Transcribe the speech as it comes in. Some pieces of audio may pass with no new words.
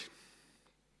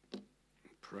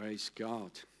Praise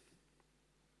God.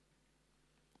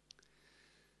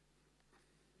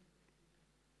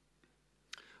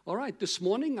 All right, this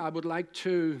morning I would like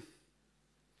to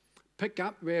pick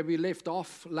up where we left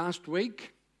off last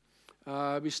week.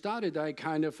 We started a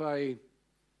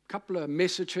couple of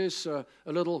messages, a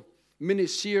little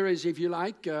mini-series, if you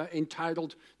like,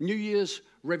 entitled New Year's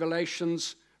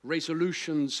Revelations,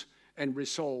 Resolutions, and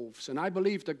Resolves. And I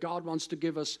believe that God wants to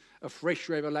give us a fresh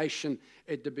revelation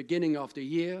at the beginning of the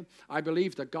year. I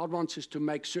believe that God wants us to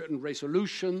make certain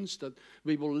resolutions, that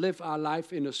we will live our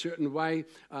life in a certain way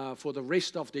for the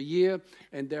rest of the year.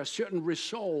 And there are certain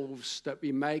resolves that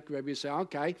we make where we say,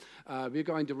 okay, we're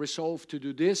going to resolve to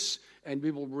do this, and we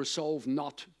will resolve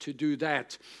not to do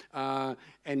that.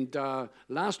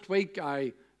 Last week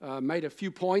I made a few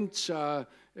points.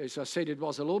 As I said, it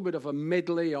was a little bit of a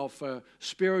medley of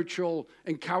spiritual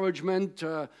encouragement,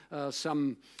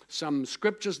 some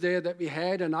scriptures there that we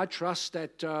had, and I trust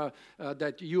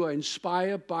that you are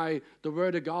inspired by the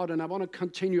Word of God, and I want to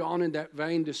continue on in that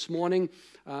vein this morning,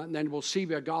 and then we'll see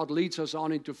where God leads us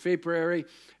on into February.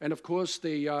 And of course,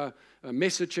 the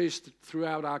messages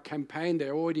throughout our campaign,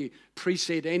 they're already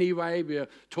preset anyway. We're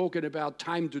talking about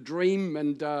time to dream,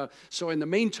 and so in the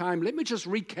meantime, let me just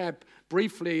recap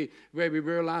briefly where we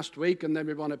were last week, and then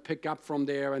we want to pick up from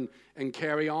there and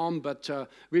carry on. But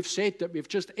we've said that we've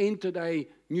just entered a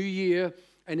new year,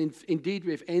 and indeed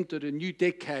we've entered a new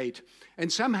decade.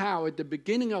 And somehow at the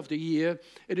beginning of the year,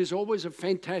 it is always a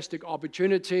fantastic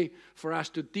opportunity for us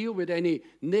to deal with any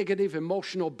negative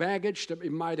emotional baggage that we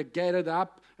might have gathered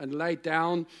up and laid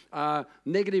down,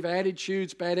 negative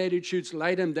attitudes, bad attitudes,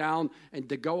 lay them down, and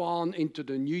to go on into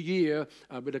the new year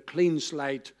with a clean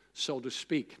slate, so to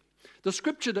speak. The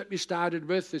scripture that we started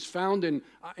with is found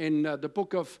in the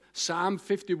book of Psalm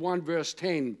 51, verse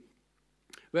 10,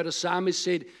 where the psalmist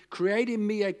said, "Create in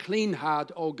me a clean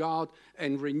heart, O God,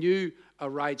 and renew a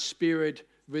right spirit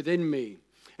within me."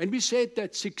 And we said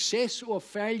that success or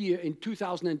failure in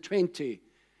 2020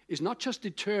 is not just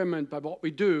determined by what we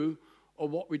do or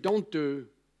what we don't do.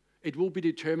 It will be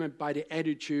determined by the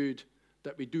attitude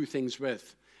that we do things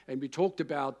with. And we talked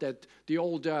about that, the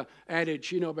old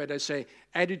adage, where they say,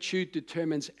 attitude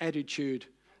determines altitude.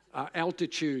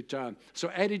 So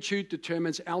attitude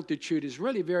determines altitude is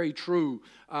really very true.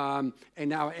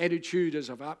 And our attitude is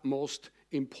of utmost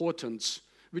importance.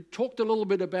 We talked a little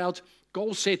bit about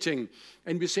goal setting.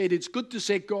 And we said it's good to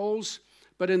set goals,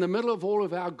 but in the middle of all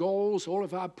of our goals, all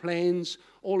of our plans,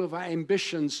 all of our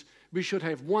ambitions, we should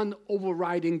have one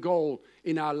overriding goal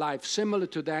in our life, similar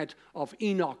to that of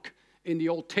Enoch in the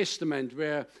Old Testament,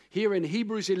 where here in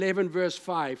Hebrews 11, verse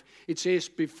 5, it says,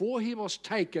 before he was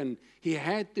taken, he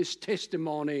had this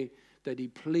testimony that he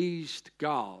pleased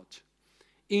God.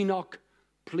 Enoch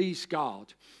pleased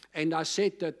God. And I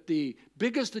said that the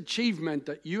biggest achievement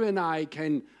that you and I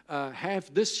can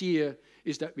have this year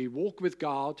is that we walk with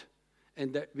God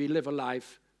and that we live a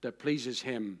life that pleases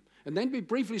him. And then we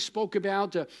briefly spoke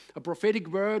about a prophetic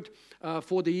word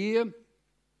for the year.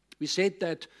 We said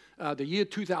that the year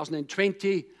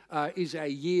 2020 is a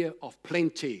year of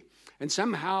plenty. And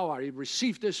somehow I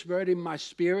received this word in my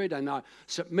spirit, and I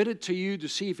submit it to you to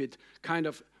see if it kind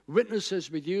of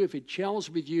witnesses with you, if it gels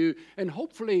with you, and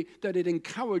hopefully that it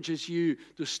encourages you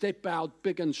to step out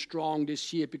big and strong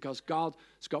this year, because God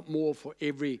has got more for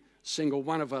every single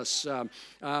one of us.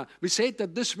 We said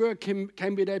that this word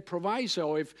can be a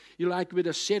proviso, if you like, with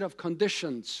a set of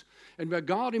conditions. And where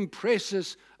God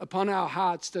impresses upon our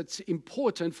hearts that's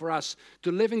important for us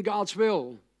to live in God's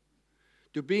will,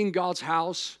 to be in God's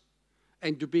house,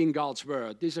 and to be in God's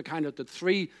word. These are kind of the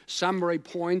three summary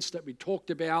points that we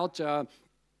talked about.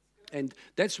 And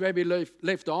that's where we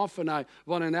left off. And I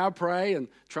want to now pray and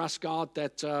trust God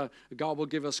that God will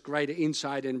give us greater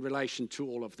insight in relation to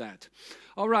all of that.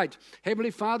 All right.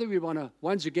 Heavenly Father, we want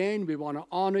to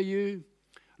honor you.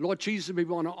 Lord Jesus, we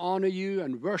want to honor you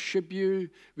and worship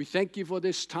you. We thank you for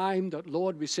this time that,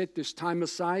 Lord, we set this time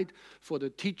aside for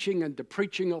the teaching and the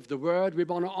preaching of the word. We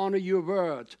want to honor your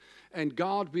word. And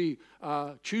God, we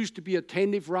choose to be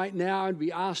attentive right now, and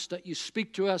we ask that you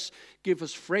speak to us, give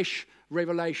us fresh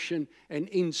revelation and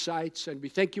insights. And we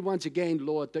thank you once again,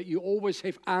 Lord, that you always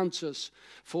have answers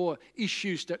for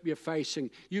issues that we are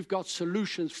facing. You've got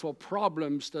solutions for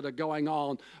problems that are going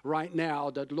on right now.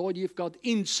 That, Lord, you've got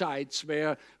insights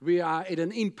where we are at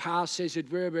an impasse, as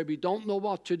it were, where we don't know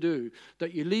what to do.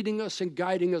 That you're leading us and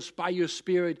guiding us by your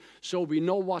Spirit so we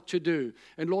know what to do.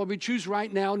 And, Lord, we choose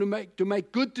right now to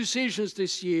make good decisions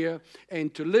this year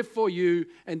and to live for you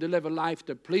and to live a life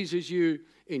that pleases you.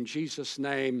 In Jesus'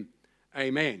 name,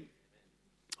 amen.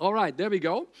 All right, there we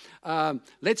go.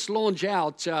 Let's launch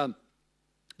out.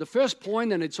 The the first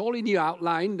point, and it's all in your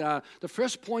outline, the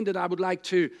first point that I would like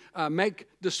to make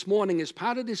this morning as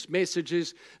part of this message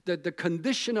is that the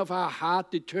condition of our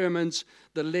heart determines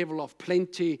the level of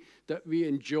plenty that we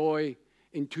enjoy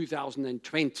in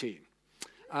 2020.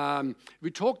 We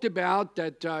talked about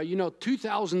that,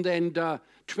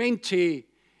 2020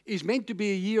 is meant to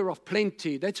be a year of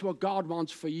plenty. That's what God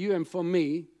wants for you and for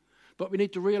me. But we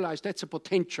need to realize that's a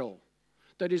potential.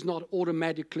 That is not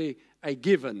automatically a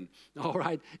given. All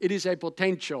right? It is a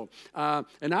potential.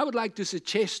 And I would like to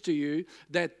suggest to you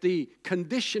that the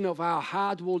condition of our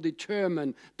heart will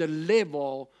determine the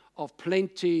level of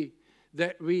plenty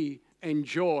that we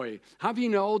enjoy. How do you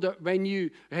know that when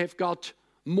you have got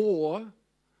more,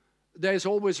 there's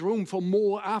always room for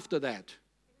more after that?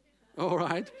 All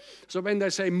right? So when they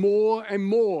say more and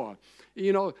more,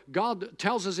 God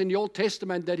tells us in the Old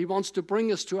Testament that He wants to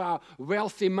bring us to our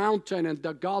wealthy mountain and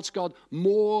that God's got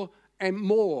more and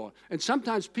more. And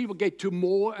sometimes people get to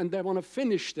more and they want to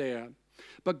finish there.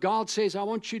 But God says, I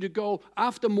want you to go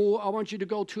after more. I want you to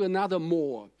go to another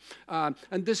more.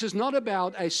 And this is not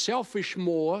about a selfish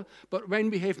more, but when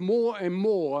we have more and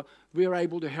more, we're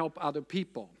able to help other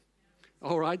people.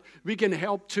 All right, we can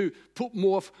help to put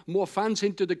more funds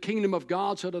into the kingdom of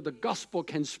God so that the gospel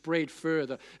can spread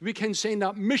further. We can send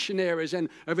out missionaries and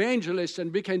evangelists,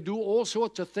 and we can do all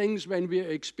sorts of things when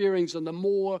we're experiencing the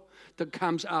more that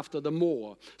comes after the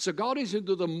more. So God is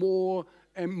into the more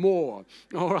and more.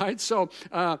 All right, so,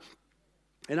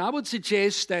 and I would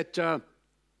suggest that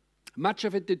much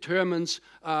of it determines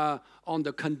on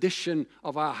the condition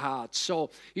of our hearts. So,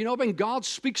 when God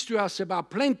speaks to us about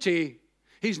plenty,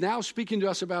 He's now speaking to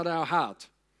us about our heart,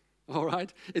 all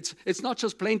right? It's not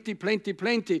just plenty, plenty,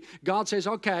 plenty. God says,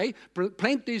 okay,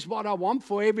 plenty is what I want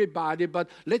for everybody, but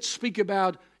let's speak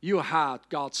about your heart,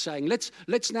 God's saying.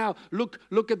 Let's now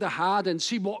look at the heart and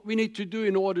see what we need to do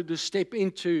in order to step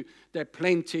into that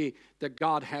plenty that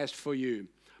God has for you.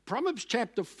 Proverbs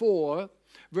chapter 4,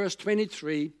 verse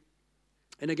 23,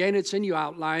 and again, it's in your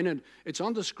outline, and it's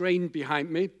on the screen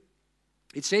behind me.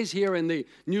 It says here in the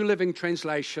New Living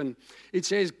Translation, it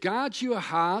says, guard your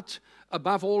heart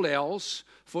above all else,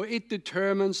 for it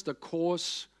determines the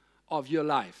course of your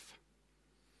life.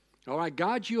 All right,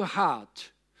 guard your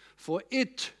heart, for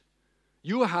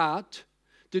your heart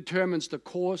determines the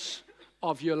course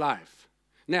of your life.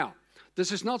 Now,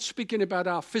 this is not speaking about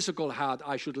our physical heart,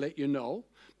 I should let you know.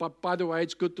 But by the way,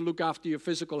 it's good to look after your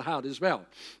physical heart as well.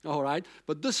 All right?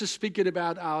 But this is speaking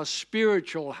about our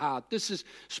spiritual heart. This is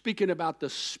speaking about the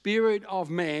spirit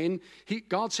of man.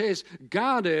 God says,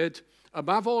 guard it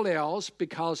above all else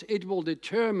because it will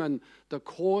determine the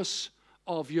course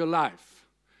of your life.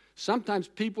 Sometimes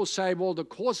people say, well, the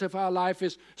course of our life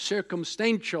is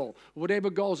circumstantial, whatever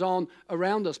goes on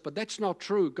around us. But that's not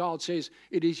true. God says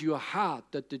it is your heart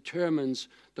that determines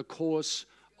the course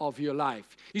of your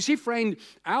life. You see, friend,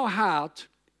 our heart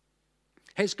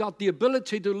has got the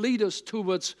ability to lead us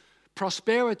towards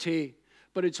prosperity,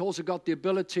 but it's also got the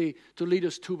ability to lead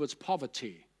us towards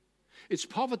poverty. It's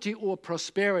poverty or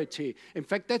prosperity. In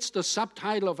fact, that's the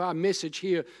subtitle of our message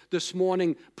here this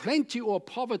morning. Plenty or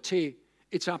poverty,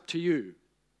 it's up to you.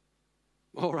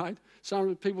 All right?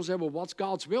 Some people say, well, what's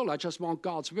God's will? I just want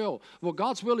God's will. Well,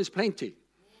 God's will is plenty.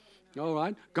 All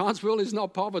right? God's will is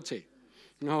not poverty.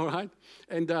 All right?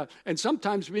 And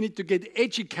sometimes we need to get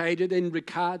educated in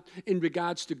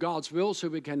regards to God's will so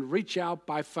we can reach out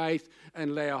by faith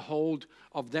and lay a hold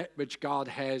of that which God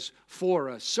has for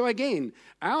us. So again,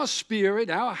 our spirit,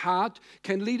 our heart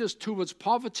can lead us towards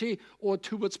poverty or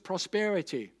towards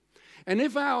prosperity. And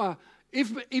if we're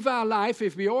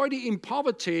already in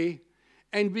poverty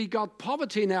and we got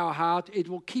poverty in our heart, it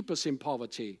will keep us in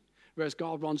poverty. Whereas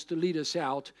God wants to lead us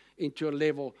out into a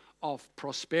level of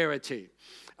prosperity.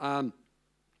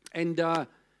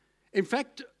 In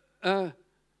fact,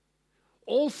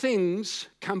 all things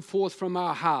come forth from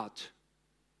our heart.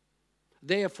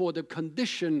 Therefore, the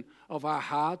condition of our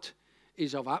heart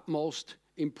is of utmost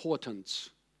importance.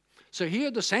 So here,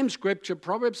 the same scripture,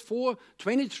 Proverbs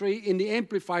 4:23 in the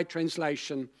Amplified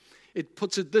Translation, it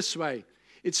puts it this way.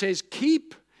 It says,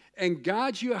 keep and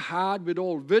guard your heart with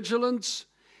all vigilance,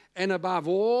 and above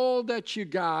all that you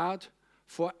guard,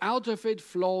 for out of it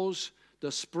flows the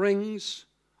springs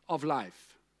of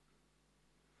life.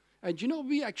 And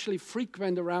we actually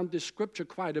frequent around this scripture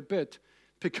quite a bit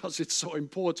because it's so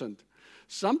important.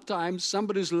 Sometimes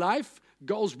somebody's life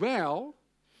goes well,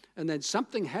 and then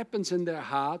something happens in their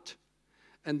heart,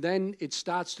 and then it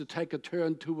starts to take a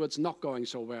turn towards not going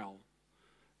so well.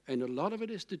 And a lot of it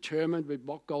is determined with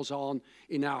what goes on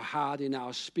in our heart, in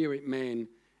our spirit man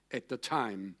at the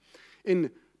time.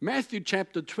 In Matthew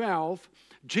chapter 12,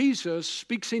 Jesus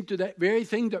speaks into that very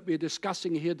thing that we're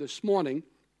discussing here this morning.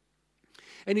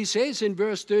 And he says in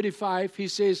verse 35, he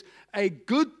says, a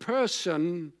good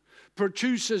person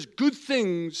produces good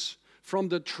things from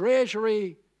the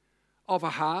treasury of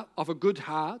a good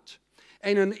heart,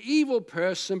 and an evil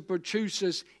person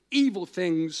produces evil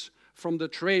things from the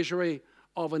treasury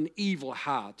of an evil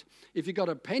heart. If you've got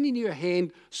a pen in your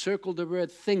hand, circle the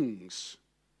word things.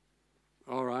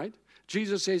 All right?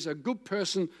 Jesus says a good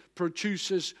person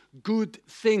produces good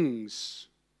things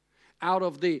out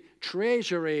of the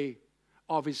treasury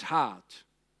of his heart.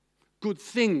 Good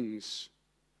things.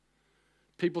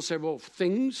 People say, well,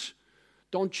 things?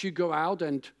 Don't you go out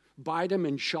and buy them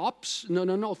in shops?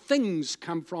 No. Things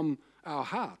come from our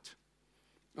heart.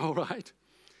 All right?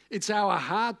 It's our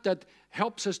heart that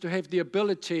helps us to have the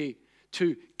ability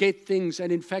to get things.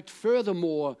 And in fact,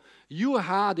 furthermore, your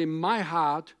heart and my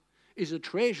heart is a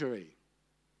treasury.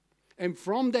 And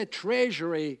from that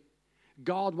treasury,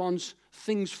 God wants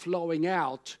things flowing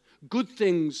out, good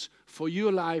things for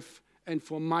your life and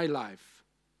for my life.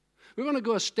 We're going to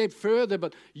go a step further,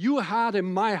 but your heart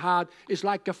and my heart is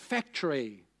like a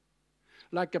factory,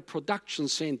 like a production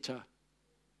center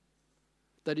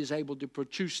that is able to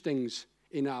produce things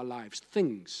in our lives.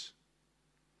 Things.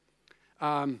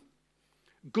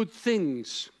 Good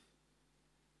things.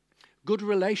 Good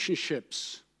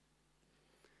relationships.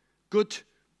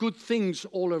 Good things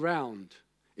all around.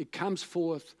 It comes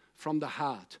forth from the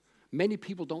heart. Many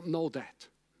people don't know that.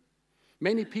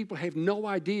 Many people have no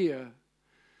idea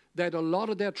that a lot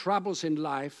of their troubles in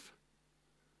life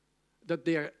that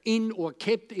they're in or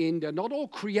kept in, they're not all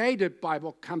created by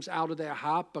what comes out of their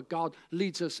heart, but God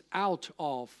leads us out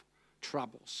of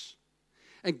troubles.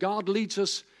 And God leads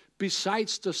us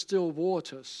besides the still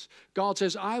waters. God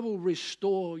says, I will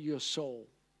restore your soul.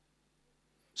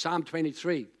 Psalm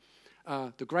 23,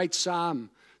 the great psalm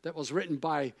that was written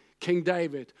by King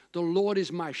David. The Lord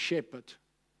is my shepherd,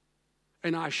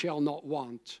 and I shall not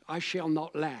want. I shall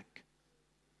not lack.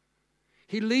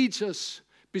 He leads us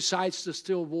besides the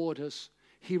still waters.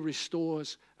 He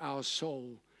restores our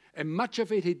soul. And much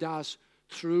of it he does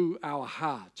through our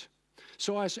heart.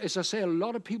 So as I say, a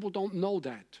lot of people don't know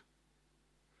that.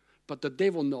 But the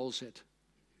devil knows it.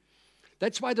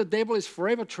 That's why the devil is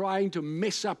forever trying to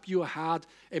mess up your heart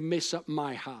and mess up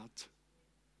my heart.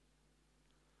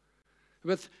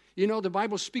 But, the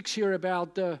Bible speaks here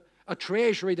about a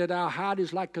treasury, that our heart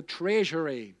is like a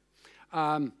treasury.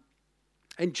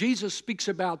 And Jesus speaks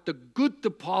about the good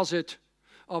deposit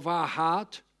of our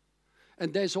heart,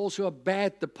 and there's also a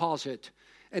bad deposit.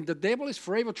 And the devil is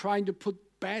forever trying to put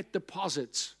bad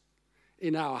deposits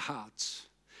in our hearts.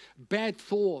 Bad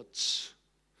thoughts.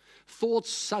 Thoughts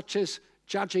such as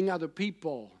judging other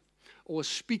people or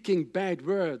speaking bad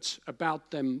words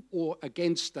about them or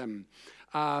against them.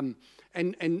 And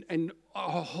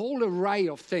a whole array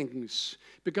of things,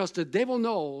 because the devil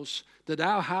knows that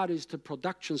our heart is the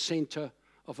production center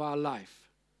of our life.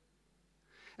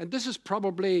 And this is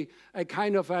probably a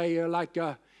kind of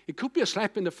it could be a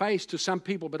slap in the face to some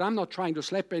people, but I'm not trying to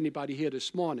slap anybody here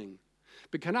this morning.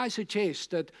 But can I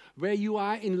suggest that where you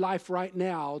are in life right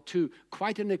now, to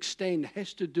quite an extent,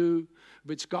 has to do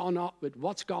with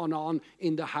what's gone on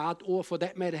in the heart, or for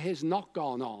that matter, has not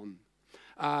gone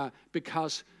on.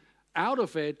 Because out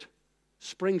of it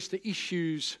springs the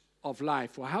issues of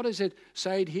life. Well, how does it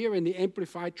say it here in the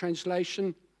Amplified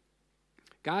Translation?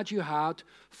 Guard your heart,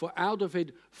 for out of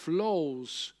it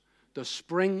flows the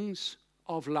springs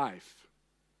of life.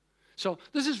 So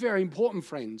this is very important,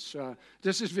 friends.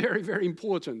 This is very, very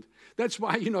important. That's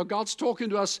why, God's talking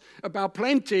to us about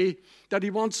plenty that he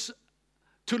wants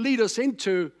to lead us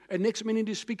into. And next minute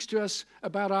he speaks to us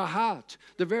about our heart.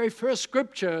 The very first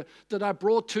scripture that I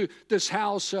brought to this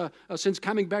house since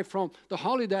coming back from the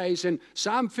holidays in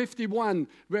Psalm 51,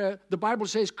 where the Bible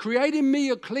says, create in me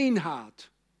a clean heart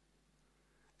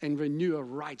and renew a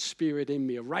right spirit in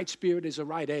me. A right spirit is a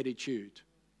right attitude.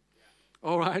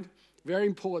 All right? Very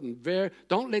important.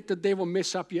 Don't let the devil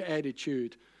mess up your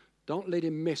attitude. Don't let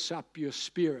him mess up your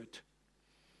spirit.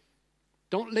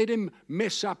 Don't let him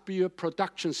mess up your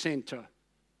production center.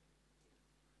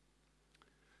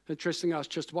 Interesting, I was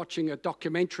just watching a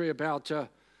documentary about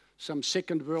some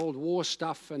Second World War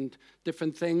stuff and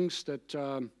different things that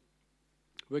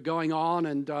were going on.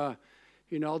 And,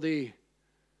 the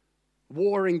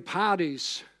warring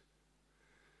parties,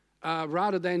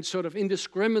 rather than sort of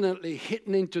indiscriminately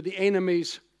hitting into the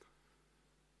enemy's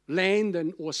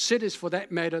land or cities for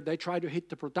that matter, they try to hit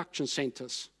the production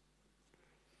centers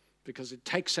because it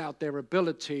takes out their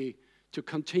ability to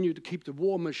continue to keep the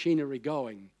war machinery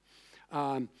going.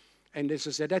 And as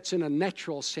I said, that's in a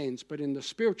natural sense, but in the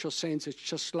spiritual sense, it's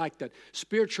just like that.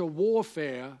 Spiritual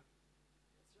warfare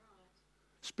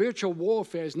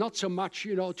is not so much,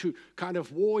 to kind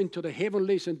of war into the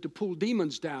heavenlies and to pull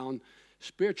demons down.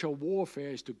 Spiritual warfare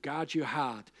is to guard your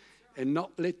heart and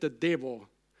not let the devil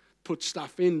put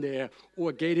stuff in there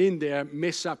or get in there,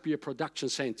 mess up your production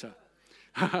center.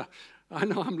 I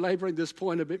know I'm laboring this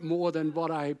point a bit more than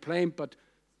what I planned, but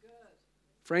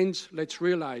friends, let's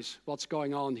realize what's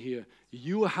going on here.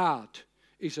 Your heart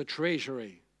is a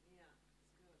treasury.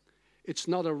 It's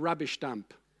not a rubbish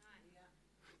dump.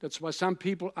 That's why some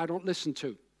people I don't listen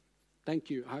to. Thank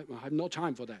you. I have no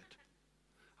time for that.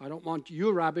 I don't want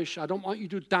your rubbish. I don't want you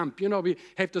to dump. We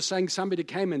have the saying, somebody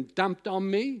came and dumped on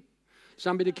me.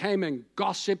 Somebody came and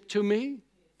gossiped to me.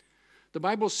 The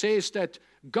Bible says that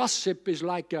gossip is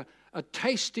like a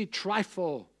tasty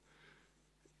trifle.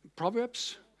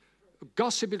 Proverbs?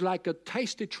 Gossip is like a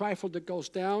tasty trifle that goes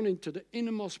down into the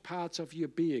innermost parts of your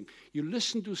being. You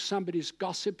listen to somebody's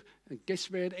gossip, and guess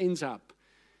where it ends up?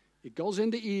 It goes in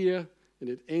the ear, and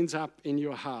it ends up in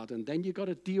your heart, and then you got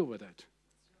to deal with it.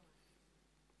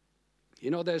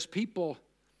 There's people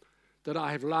that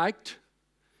I have liked.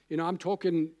 I'm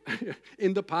talking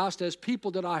in the past, there's people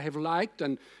that I have liked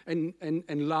and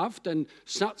loved, and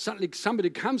suddenly somebody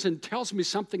comes and tells me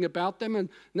something about them, and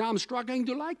now I'm struggling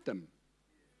to like them.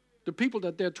 The people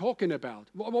that they're talking about.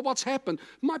 What's happened?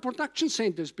 My production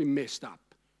center's been messed up.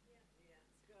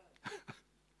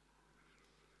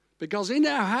 Because in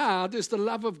our heart is the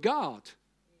love of God.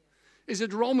 Is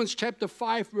it Romans chapter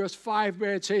 5, verse 5,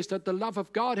 where it says that the love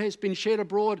of God has been shed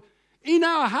abroad in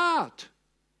our heart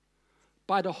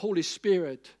by the Holy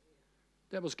Spirit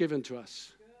that was given to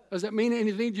us? Does that mean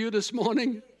anything to you this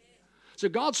morning? So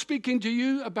God's speaking to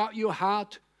you about your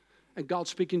heart, and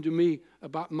God's speaking to me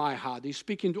about my heart. He's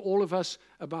speaking to all of us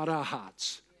about our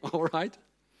hearts. All right?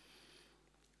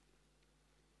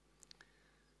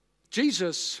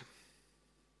 Jesus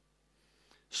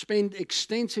spent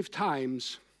extensive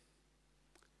times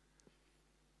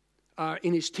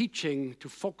in his teaching to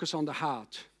focus on the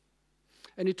heart.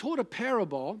 And he taught a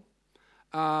parable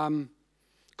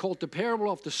called the parable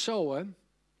of the sower.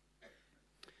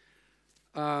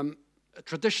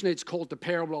 Traditionally, it's called the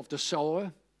parable of the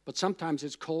sower, but sometimes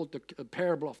it's called the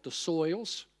parable of the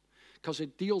soils, because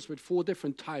it deals with 4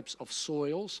 different types of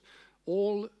soils,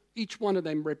 each one of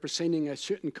them representing a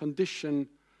certain condition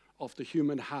of the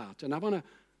human heart. And I want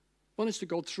us to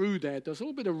go through that. There's a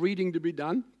little bit of reading to be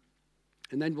done,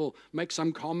 and then we'll make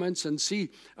some comments and see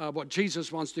what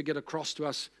Jesus wants to get across to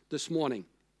us this morning.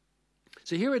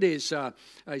 So here it is.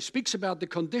 He speaks about the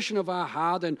condition of our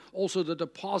heart and also the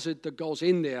deposit that goes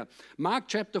in there. Mark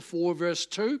chapter 4, verse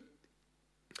 2.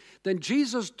 Then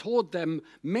Jesus taught them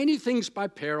many things by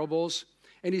parables,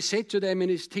 and he said to them in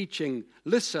his teaching,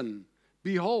 "Listen,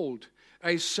 behold,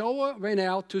 a sower went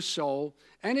out to sow,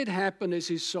 and it happened as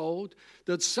he sowed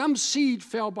that some seed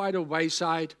fell by the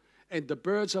wayside, and the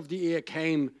birds of the air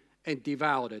came and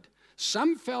devoured it.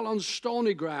 Some fell on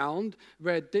stony ground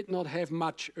where it did not have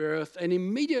much earth, and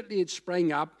immediately it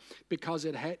sprang up because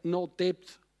it had no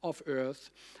depth of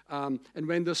earth. And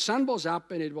when the sun was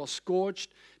up and it was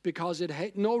scorched, because it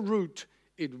had no root,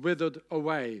 it withered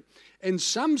away. And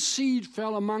some seed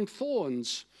fell among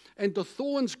thorns, and the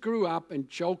thorns grew up and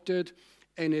choked it,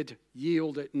 and it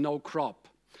yielded no crop.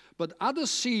 But other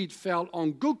seed fell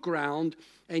on good ground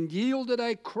and yielded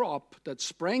a crop that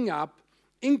sprang up,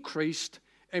 increased,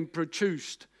 and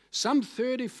produced, some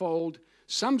 30-fold,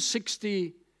 some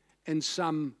 60, and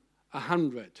some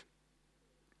 100.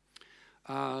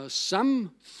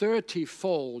 Some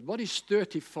 30-fold. What is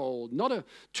 30-fold? Not a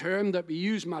term that we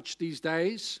use much these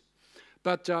days,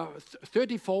 but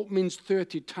 30-fold means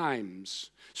 30 times.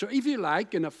 So if you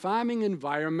like, in a farming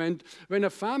environment, when a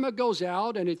farmer goes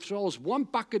out and he throws 1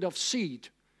 bucket of seed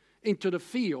into the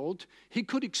field, he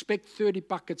could expect 30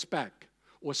 buckets back,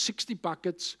 or 60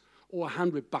 buckets, or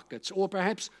 100 buckets, or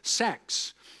perhaps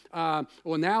sacks.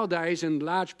 Or nowadays in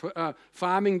large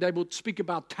farming, they would speak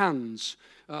about tons.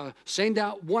 Send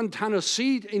out 1 ton of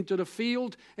seed into the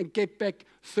field and get back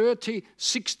 30,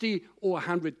 60, or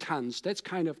 100 tons. That's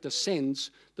kind of the sense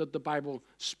that the Bible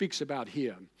speaks about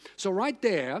here. So right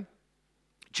there,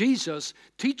 Jesus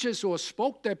teaches or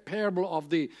spoke that parable of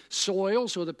the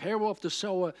soils or the parable of the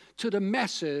sower to the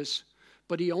masses,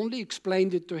 but he only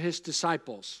explained it to his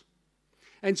disciples.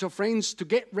 And so, friends, to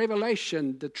get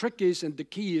revelation, the trick is and the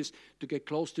key is to get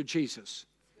close to Jesus.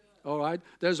 All right?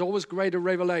 There's always greater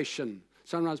revelation.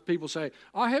 Sometimes people say,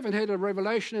 I haven't had a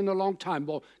revelation in a long time.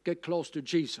 Well, get close to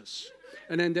Jesus.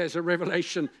 And then there's a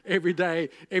revelation every day,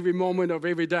 every moment of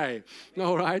every day.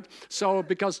 All right? So,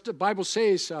 because the Bible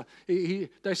says, they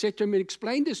said to him,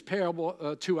 explain this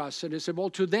parable to us. And he said, well,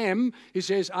 to them, he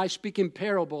says, I speak in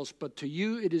parables, but to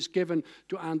you it is given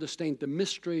to understand the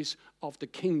mysteries of the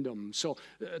kingdom. So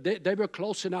they were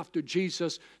close enough to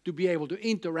Jesus to be able to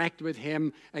interact with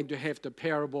him and to have the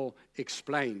parable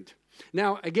explained.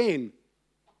 Now, again,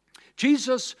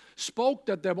 Jesus spoke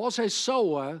that there was a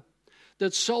sower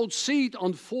that sowed seed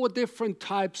on 4 different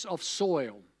types of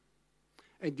soil.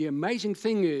 And the amazing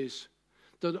thing is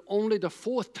that only the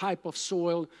 4th type of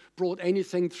soil brought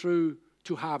anything through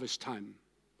to harvest time.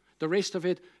 The rest of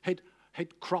it had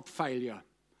crop failure,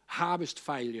 harvest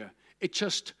failure. It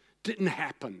just didn't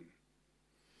happen.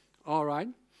 All right?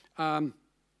 As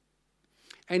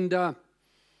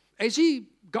he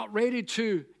got ready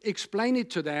to explain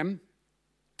it to them,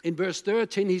 in verse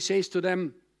 13 he says to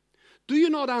them, do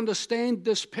you not understand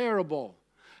this parable?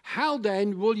 How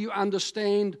then will you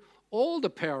understand all the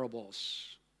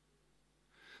parables?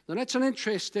 Now that's an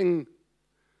interesting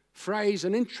phrase,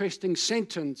 an interesting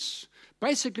sentence.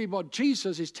 Basically what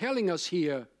Jesus is telling us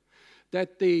here,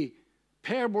 that the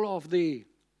parable of the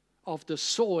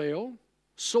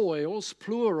soils,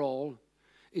 plural,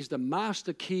 is the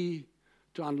master key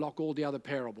to unlock all the other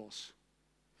parables.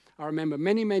 I remember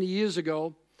many, many years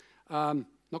ago,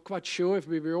 not quite sure if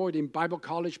we were already in Bible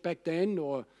college back then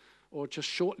or just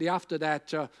shortly after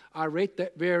that, I read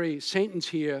that very sentence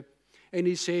here, and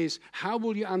he says, how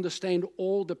will you understand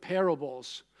all the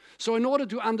parables? So in order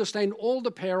to understand all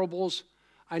the parables,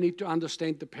 I need to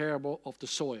understand the parable of the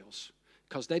soils,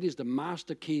 because that is the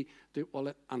master key that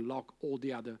will unlock all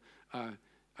the other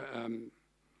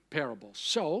parables.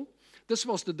 So this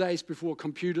was the days before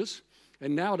computers.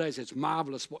 And nowadays, it's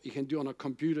marvelous what you can do on a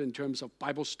computer in terms of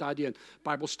Bible study and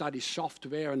Bible study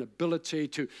software and ability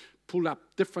to pull up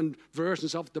different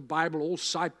versions of the Bible all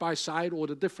side by side, or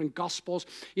the different Gospels.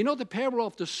 You know, the parable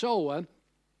of the sower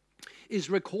is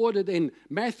recorded in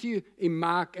Matthew, in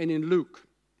Mark, and in Luke.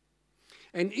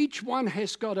 And each one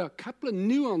has got a couple of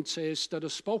nuances that are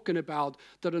spoken about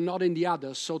that are not in the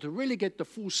others. So to really get the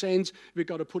full sense, we've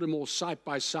got to put them all side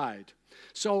by side.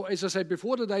 So, as I said,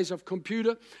 before the days of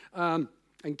computer and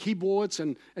keyboards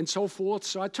and so forth,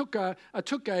 so I took an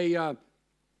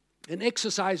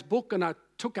exercise book, and I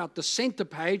took out the center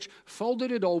page,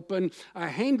 folded it open, I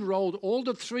hand-wrote all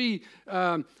the 3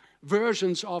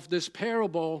 versions of this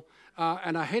parable,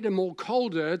 and I had them all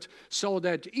coded so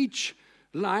that each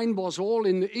line was all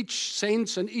in each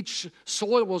sense, and each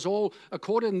soil was all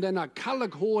according, and then I color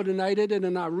coordinated it,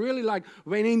 and I really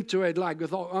went into it I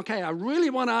thought, okay, I really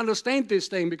want to understand this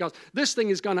thing, because this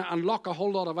thing is going to unlock a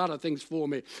whole lot of other things for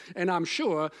me. And I'm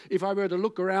sure if I were to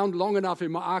look around long enough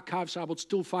in my archives, I would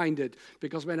still find it,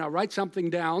 because when I write something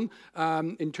down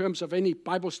in terms of any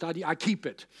Bible study, I keep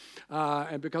it.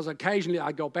 And because occasionally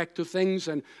I go back to things,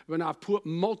 and when I've put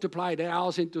multiplied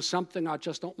hours into something, I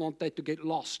just don't want that to get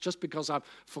lost. Just because I've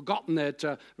forgotten it,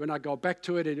 when I go back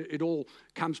to it, it all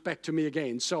comes back to me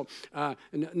again. So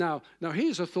now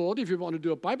here's a thought. If you want to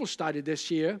do a Bible study this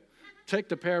year, take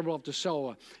the parable of the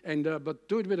sower, but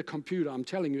do it with a computer. I'm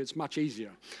telling you, it's much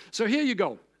easier. So here you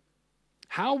go.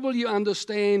 How will you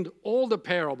understand all the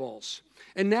parables?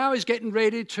 And now he's getting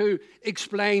ready to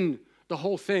explain the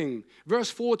whole thing. Verse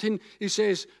 14, he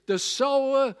says, the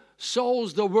sower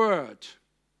sows the word.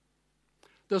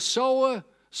 The sower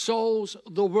sows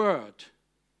the word.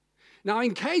 Now,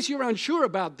 in case you're unsure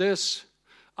about this,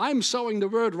 I'm sowing the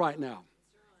word right now.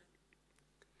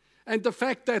 And the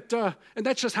fact that, and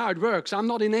that's just how it works. I'm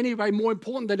not in any way more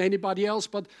important than anybody else,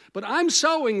 but I'm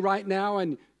sowing right now,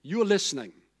 and you're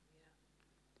listening.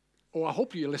 Oh, I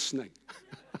hope you're listening,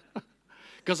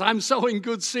 because I'm sowing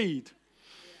good seed.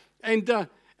 And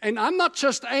I'm not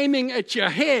just aiming at your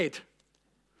head.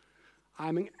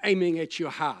 I'm aiming at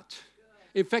your heart.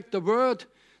 In fact, the word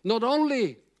not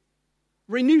only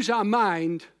renews our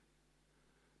mind,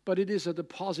 but it is a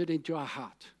deposit into our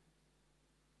heart,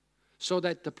 so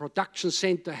that the production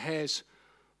center has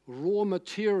raw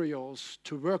materials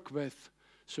to work with,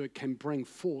 so it can bring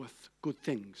forth good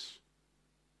things.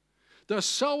 The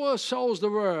sower sows the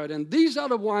word, and these are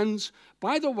the ones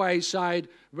by the wayside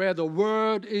where the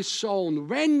word is sown.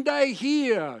 When they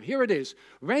hear, here it is,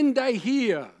 when they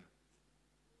hear,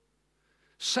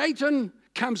 Satan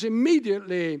comes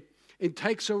immediately and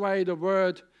takes away the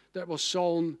word that was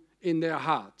sown in their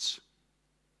hearts.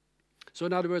 So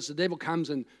in other words, the devil comes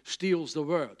and steals the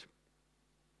word.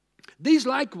 These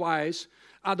likewise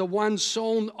are the ones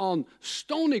sown on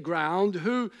stony ground,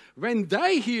 who, when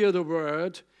they hear the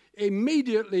word,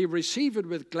 immediately receive it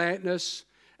with gladness,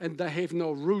 and they have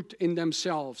no root in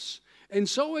themselves. And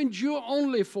so endure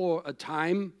only for a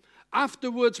time.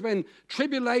 Afterwards, when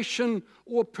tribulation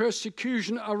or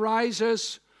persecution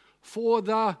arises for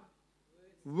the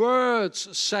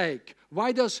word's sake.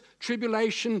 Why does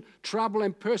tribulation, trouble,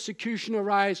 and persecution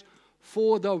arise?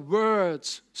 For the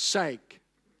word's sake.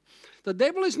 The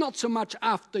devil is not so much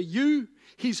after you,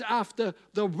 he's after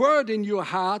the word in your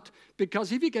heart,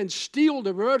 because if he can steal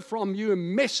the word from you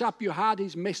and mess up your heart,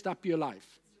 he's messed up your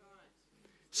life.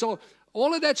 So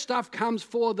all of that stuff comes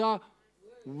for the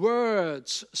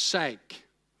word's sake.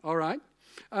 All right?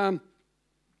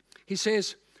 He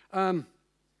says,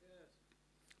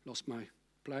 lost my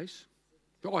place.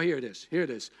 Oh, here it is. Here it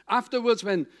is. Afterwards,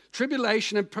 when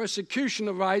tribulation and persecution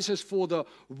arises for the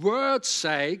word's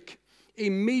sake,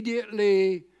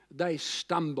 immediately they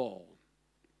stumble.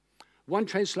 One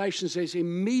translation says,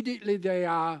 immediately they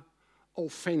are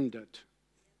offended.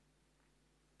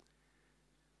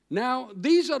 Now,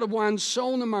 these are the ones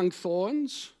sown among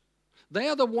thorns. They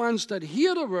are the ones that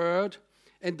hear the word,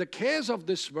 and the cares of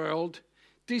this world,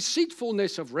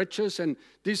 deceitfulness of riches, and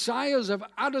desires of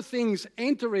other things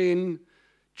enter in,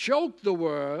 choke the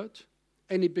word,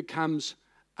 and it becomes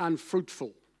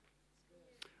unfruitful.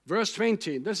 Verse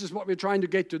 20, this is what we're trying to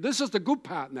get to. This is the good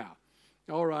part now.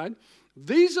 All right.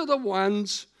 These are the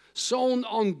ones sown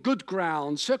on good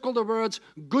ground. Circle the words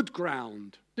good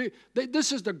ground.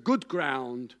 This is the good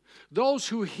ground. Those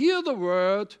who hear the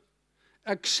word,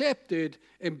 accept it,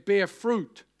 and bear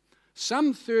fruit.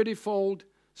 Some 30-fold,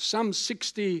 some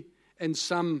 60, and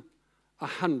some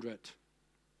 100.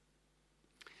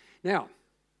 Now,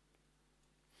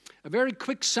 a very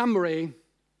quick summary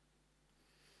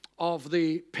of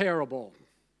the parable.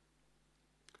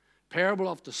 Parable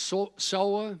of the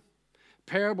sower,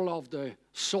 parable of the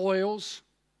soils.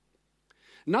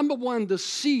 Number one, the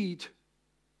seed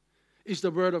is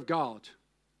the word of God.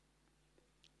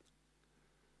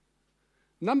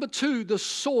 Number two, the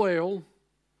soil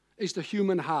is the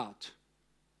human heart.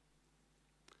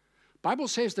 Bible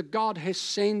says that God has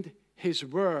sent his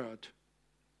word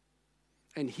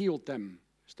and healed them.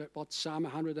 Is that what Psalm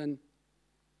 100 and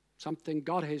something?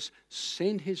 God has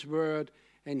sent his word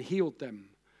and healed them.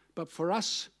 But for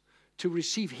us to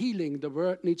receive healing, the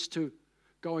word needs to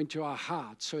go into our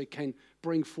heart so it can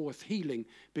bring forth healing.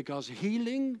 Because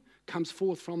healing comes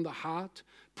forth from the heart.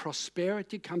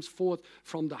 Prosperity comes forth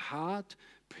from the heart.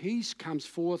 Peace comes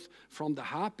forth from the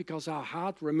heart, because our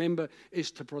heart, remember,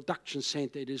 is the production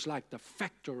center. It is like the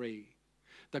factory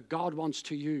that God wants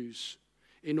to use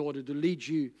in order to lead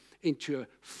you into a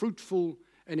fruitful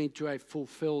and into a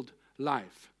fulfilled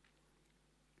life.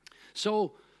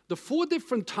 So the 4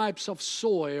 different types of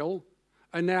soil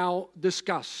are now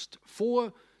discussed.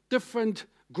 4 different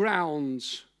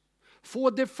grounds,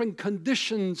 4 different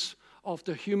conditions of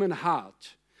the human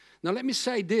heart. Now let me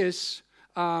say this,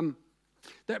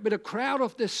 that with a crowd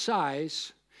of this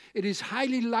size, it is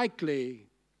highly likely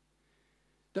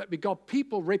that we got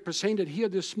people represented here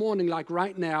this morning, like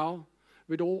right now,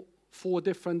 with all 4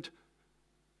 different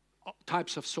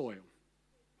types of soil.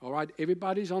 All right,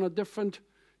 everybody's on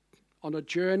a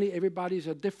journey. Everybody's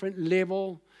at a different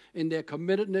level in their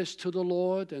committedness to the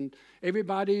Lord, and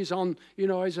everybody's on,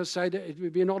 as I say,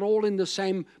 we're not all in the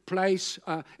same place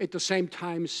at the same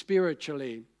time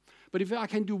spiritually. But if I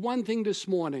can do one thing this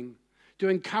morning to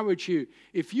encourage you,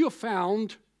 if you're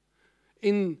found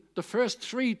in the first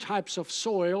 3 types of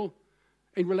soil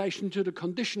in relation to the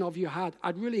condition of your heart,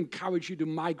 I'd really encourage you to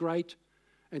migrate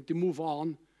and to move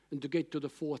on and to get to the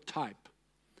 4th type.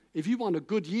 If you want a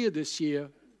good year this year,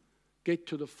 get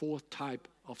to the 4th type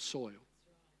of soil.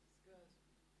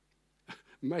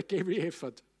 Make every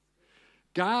effort.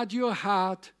 Guard your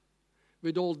heart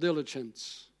with all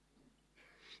diligence.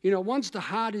 Once the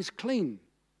heart is clean,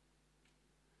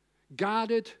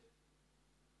 guard it.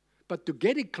 But to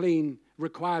get it clean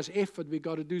requires effort. We've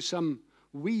got to do some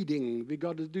weeding. We've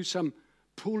got to do some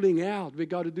pulling out. We've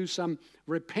got to do some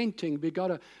repenting. We've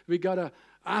got to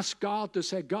ask God to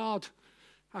say, God,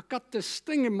 I've got this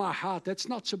thing in my heart that's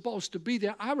not supposed to be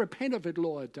there. I repent of it,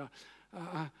 Lord.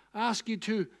 I ask you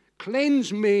to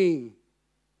cleanse me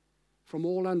from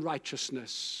all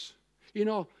unrighteousness.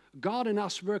 God and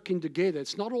us working together.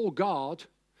 It's not all God.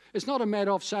 It's not a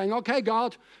matter of saying, okay,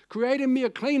 God, create in me a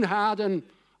clean heart and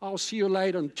I'll see you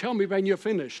later and tell me when you're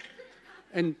finished.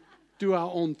 And do our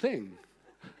own thing.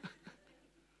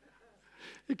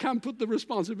 You can't put the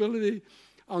responsibility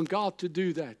on God to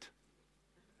do that.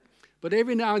 But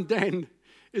every now and then,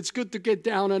 it's good to get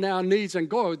down on our knees and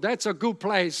go. That's a good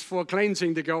place for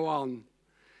cleansing to go on.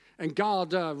 And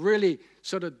God really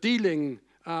sort of dealing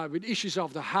with issues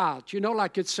of the heart. You know,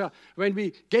 like it's when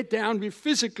we get down, we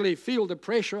physically feel the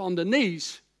pressure on the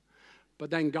knees, but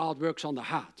then God works on the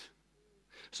heart.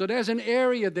 So there's an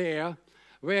area there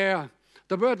where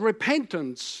the word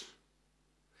repentance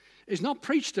is not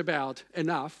preached about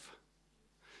enough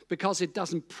because it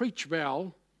doesn't preach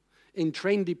well in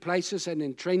trendy places and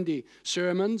in trendy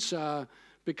sermons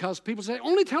because people say,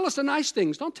 only tell us the nice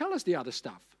things, don't tell us the other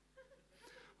stuff.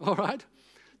 All right?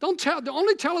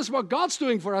 Only tell us what God's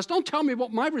doing for us. Don't tell me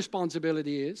what my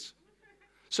responsibility is.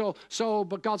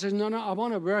 But God says, no, I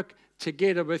want to work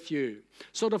together with you.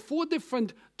 So the 4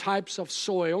 different types of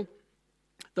soil.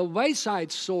 The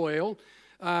wayside soil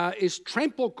is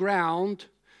trampled ground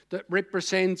that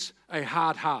represents a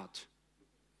hard heart.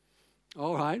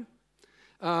 All right?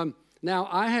 Now,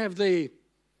 I have the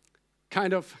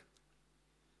kind of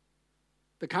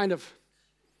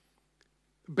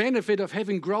benefit of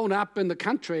having grown up in the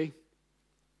country.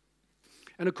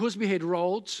 And of course, we had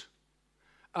roads,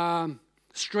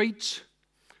 streets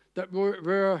that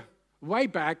were way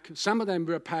back. Some of them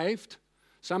were paved.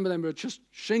 Some of them were just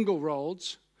shingle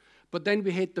roads. But then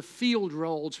we had the field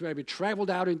roads where we traveled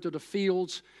out into the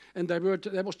fields, and there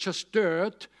was just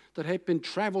dirt that had been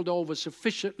traveled over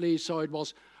sufficiently so it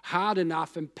was hard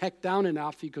enough and packed down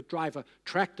enough you could drive a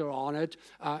tractor on it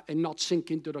and not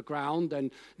sink into the ground.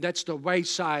 And that's the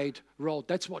wayside road.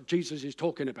 That's what Jesus is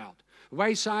talking about.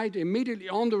 Wayside, immediately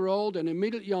on the road and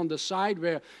immediately on the side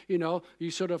where,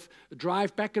 you sort of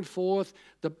drive back and forth.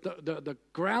 The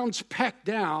ground's packed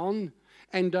down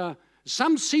and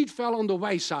some seed fell on the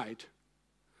wayside.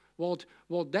 Well,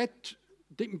 that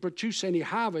didn't produce any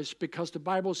harvest because the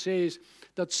Bible says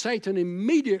that Satan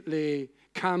immediately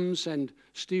comes and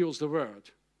steals the word.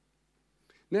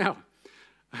 Now,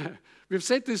 we've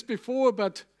said this before,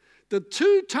 but the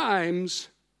 2 times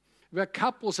where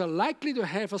couples are likely to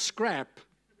have a scrap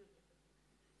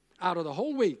out of the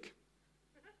whole week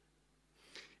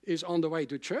is on the way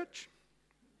to church.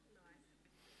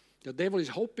 The devil is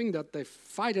hoping that they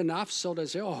fight enough so they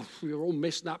say, oh, we're all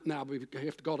messed up now. We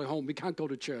have to go to home. We can't go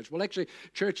to church. Well, actually,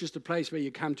 church is the place where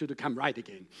you come to come right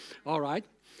again. All right?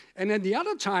 And then the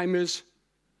other time is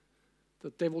the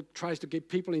devil tries to get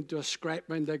people into a scrap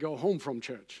when they go home from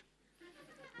church.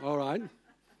 All right?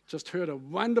 Just heard a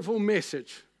wonderful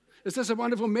message. Is this a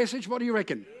wonderful message? What do you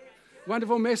reckon?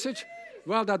 Wonderful message?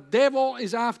 Well, the devil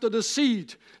is after the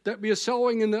seed that we are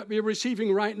sowing and that we are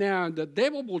receiving right now. And the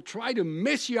devil will try to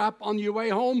mess you up on your way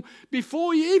home.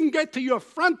 Before you even get to your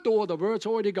front door, the word's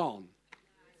already gone.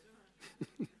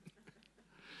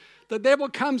 The devil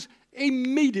comes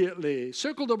immediately.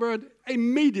 Circle the word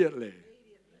immediately.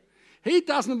 He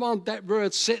doesn't want that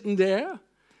word sitting there.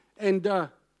 And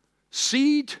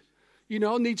seed,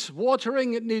 needs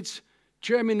watering. It needs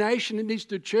germination. It needs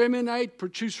to germinate,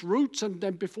 produce roots, and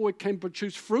then before it can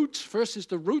produce fruits, first is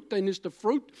the root, then is the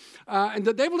fruit. And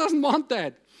the devil doesn't want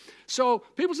that. So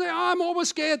people say, I'm always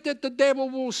scared that the devil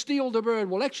will steal the word.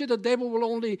 Well, actually, the devil will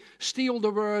only steal the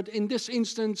word in this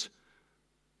instance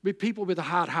with people with a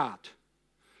hard heart.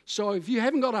 So if you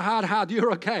haven't got a hard heart,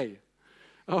 you're okay.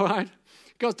 All right?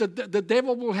 Because the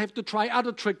devil will have to try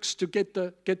other tricks to get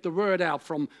the word out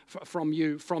from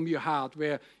your heart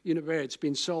where it's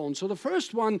been sown. So the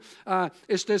first one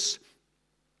is this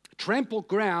trampled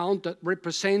ground that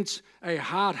represents a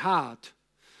hard heart.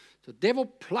 The devil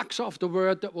plucks off the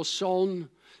word that was sown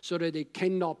so that it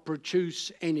cannot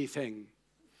produce anything.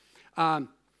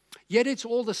 Yet it's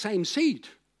all the same seed.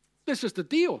 This is the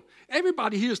deal.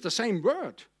 Everybody hears the same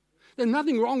word. There's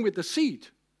nothing wrong with the seed.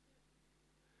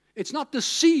 It's not the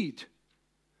seed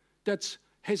that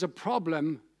has a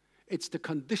problem. It's the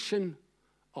condition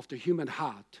of the human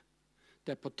heart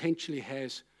that potentially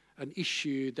has an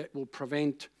issue that will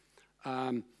prevent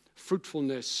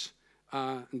fruitfulness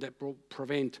and that will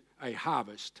prevent a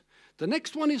harvest. The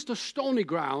next one is the stony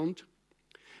ground,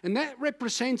 and that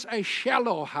represents a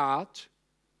shallow heart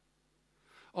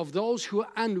of those who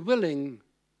are unwilling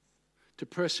to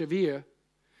persevere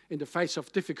in the face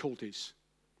of difficulties.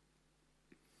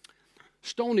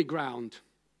 Stony ground.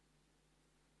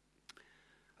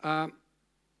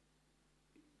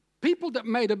 People that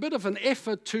made a bit of an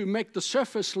effort to make the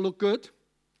surface look good,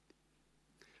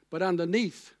 but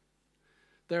underneath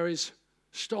there is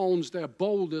stones, there are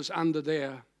boulders under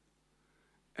there,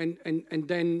 and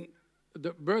then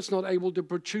the bird's not able to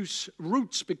produce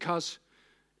roots because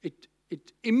it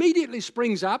immediately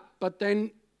springs up, but then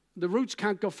the roots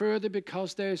can't go further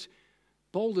because there's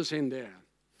boulders in there.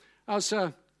 I was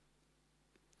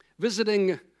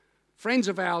visiting friends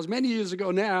of ours many years ago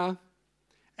now,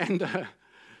 and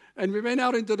we went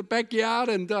out into the backyard,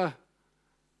 and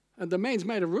the man's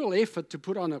made a real effort to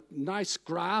put on a nice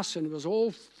grass, and it was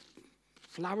all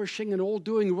flourishing and all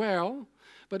doing well.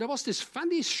 But there was this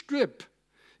funny strip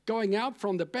going out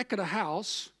from the back of the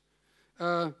house,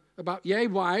 about yay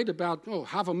wide, about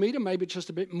half a meter, maybe just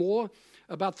a bit more,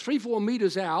 about 3-4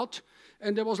 meters out.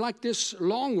 And there was like this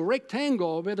long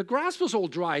rectangle where the grass was all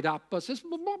dried up. I says,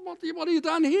 what have you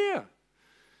done here?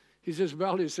 He says,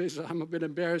 I'm a bit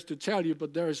embarrassed to tell you,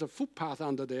 but there is a footpath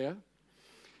under there.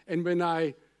 And when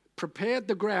I prepared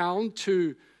the ground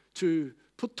to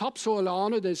put topsoil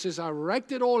on it, he says, I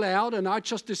raked it all out, and I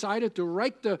just decided to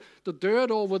rake the dirt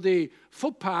over the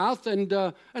footpath, and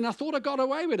I thought I got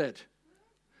away with it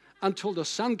until the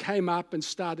sun came up and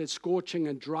started scorching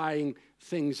and drying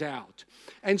things out.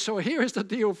 And so here is the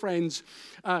deal, friends.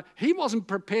 He wasn't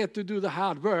prepared to do the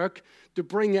hard work to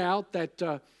bring out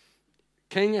that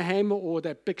Kangar hammer or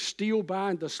that big steel bar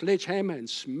and the sledgehammer and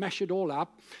smash it all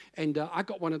up. And I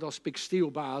got one of those big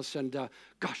steel bars, and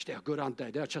gosh, they're good, aren't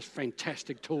they? They're just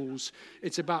fantastic tools.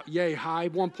 It's about yay high,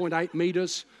 1.8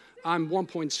 meters. I'm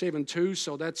 1.72,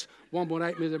 so that's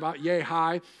 1.8 meters, about yay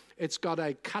high. It's got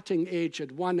a cutting edge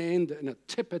at one end and a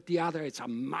tip at the other. It's a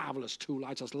marvelous tool.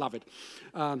 I just love it.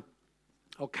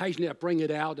 Occasionally I bring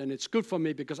it out, and it's good for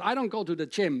me because I don't go to the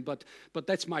gym, but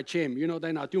that's my gym.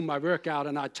 Then I do my workout,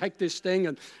 and I take this thing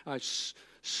and I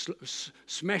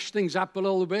smash things up a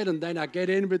little bit, and then I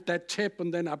get in with that tip,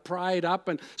 and then I pry it up.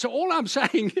 And so all I'm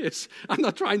saying is, I'm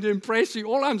not trying to impress you.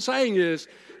 All I'm saying is,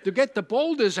 to get the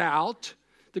boulders out,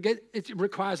 it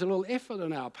requires a little effort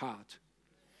on our part.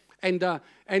 And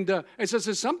so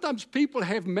sometimes people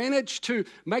have managed to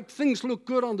make things look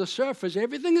good on the surface.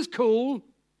 Everything is cool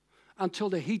until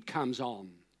the heat comes on.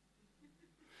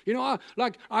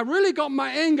 I really got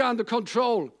my anger under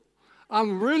control.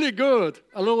 I'm really good.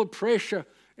 A little pressure,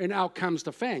 and out comes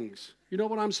the fangs. You know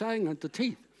what I'm saying? And the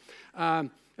teeth.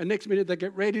 And next minute they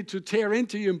get ready to tear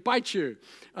into you and bite you.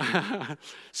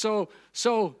 So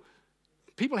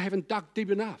people haven't dug deep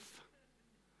enough.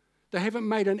 They haven't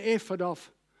made an effort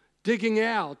of digging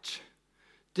out.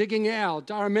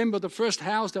 I remember the first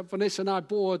house that Vanessa and I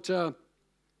bought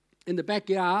in the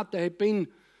backyard. It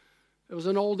was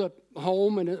an older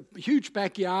home and a huge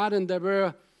backyard, and there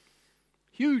were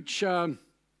huge sort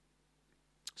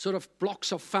of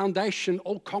blocks of foundation,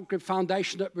 old concrete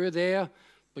foundation that were there,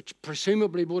 which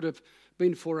presumably would have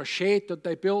been for a shed that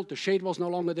they built. The shed was no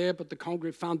longer there, but the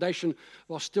concrete foundation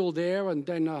was still there. And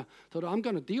then I thought, I'm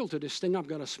going to deal to this thing. I'm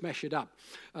going to smash it up.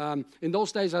 In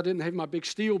those days, I didn't have my big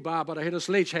steel bar, but I had a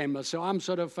sledgehammer. So I'm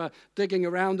sort of digging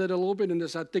around it a little bit. And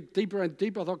as I dig deeper and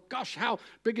deeper, I thought, gosh, how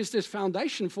big is this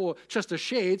foundation for just a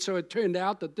shed? So it turned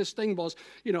out that this thing was,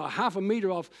 a half a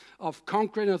meter of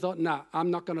concrete. And I thought, no,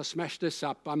 I'm not going to smash this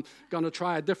up. I'm going to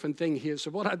try a different thing here. So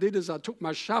what I did is I took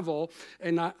my shovel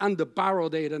and I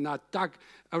under-burrowed it, and I dug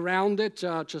around it,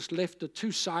 just left the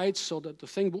two sides so that the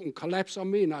thing wouldn't collapse on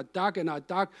me. And I dug and I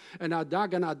dug and I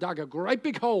dug and I dug a great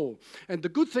big hole. And the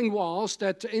good thing was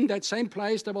that in that same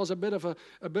place there was a bit of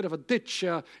a ditch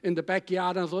in the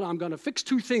backyard. And I thought, I'm going to fix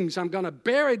two things. I'm going to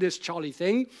bury this jolly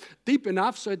thing deep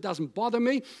enough so it doesn't bother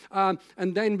me. And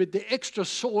then with the extra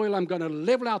soil, I'm going to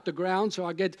level out the ground so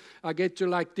I get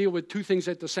to deal with two things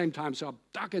at the same time. So I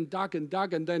dug and dug and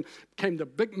dug, and then came the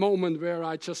big moment where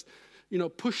I just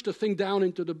pushed the thing down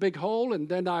into the big hole, and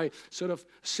then I sort of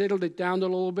settled it down a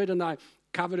little bit, and I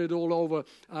covered it all over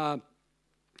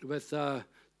with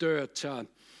dirt.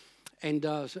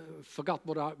 And forgot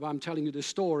why I'm telling you this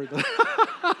story.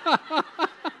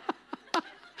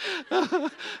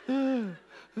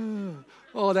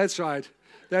 Oh, that's right.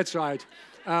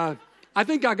 I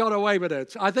think I got away with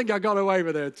it.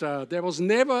 There was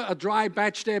never a dry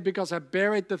batch there because I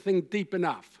buried the thing deep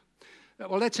enough.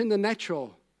 Well, that's in the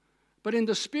natural. But in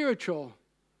the spiritual,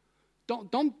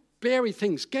 don't bury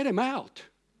things. Get them out.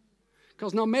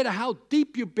 Because no matter how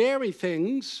deep you bury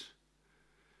things,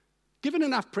 given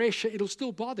enough pressure, it'll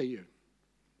still bother you.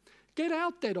 Get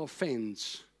out that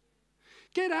offense.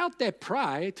 Get out that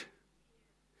pride.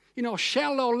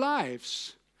 Shallow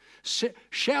lives.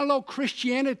 Shallow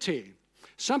Christianity.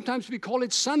 Sometimes we call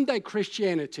it Sunday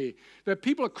Christianity, where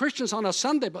people are Christians on a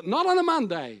Sunday, but not on a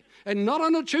Monday, and not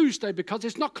on a Tuesday, because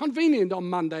it's not convenient on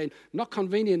Monday, and not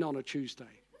convenient on a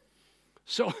Tuesday.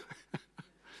 So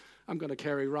I'm going to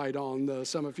carry right on.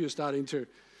 Some of you are starting to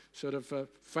sort of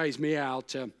phase me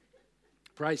out.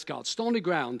 Praise God. Stony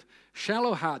ground,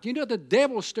 shallow heart. The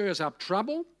devil stirs up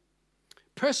trouble,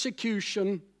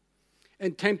 persecution,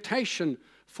 and temptation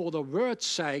for the word's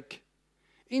sake,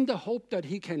 in the hope that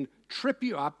he can trip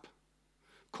you up,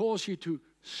 cause you to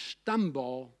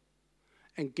stumble,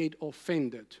 and get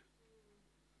offended.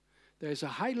 There's a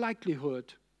high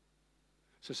likelihood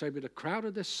So say with a crowd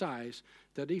of this size,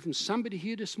 that even somebody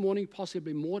here this morning,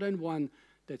 possibly more than one,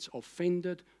 that's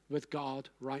offended with God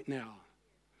right now.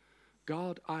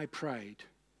 God, I prayed,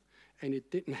 and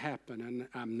it didn't happen, and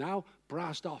I'm now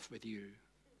brassed off with you.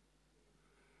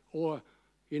 Or,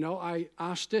 I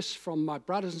asked this from my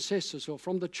brothers and sisters or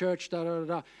from the church,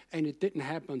 and it didn't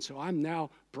happen, so I'm now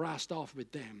brassed off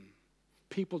with them.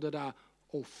 People that are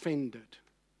offended.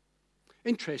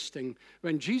 Interesting,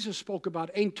 when Jesus spoke about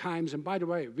end times, and by the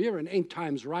way, we're in end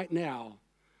times right now.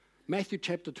 Matthew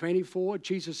chapter 24,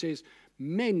 Jesus says,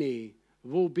 many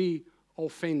will be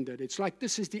offended. It's like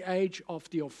this is the age of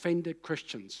the offended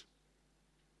Christians.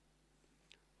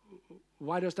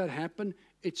 Why does that happen?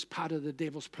 It's part of the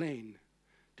devil's plan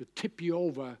to tip you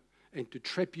over and to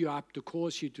trip you up, to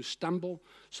cause you to stumble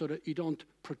so that you don't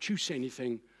produce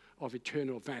anything of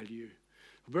eternal value.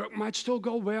 Work might still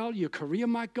go well, your career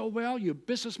might go well, your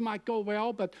business might go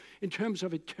well, but in terms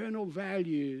of eternal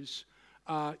values,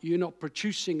 you're not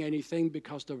producing anything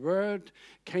because the word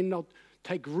cannot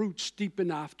take roots deep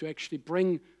enough to actually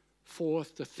bring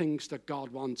forth the things that God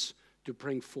wants to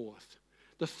bring forth.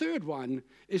 The third one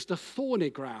is the thorny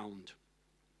ground.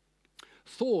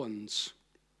 Thorns.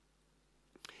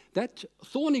 That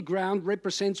thorny ground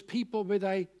represents people with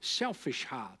a selfish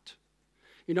heart.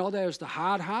 There's the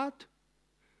hard heart,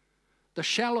 the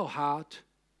shallow heart,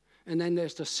 and then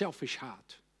there's the selfish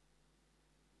heart.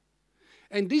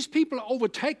 And these people are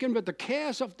overtaken with the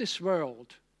cares of this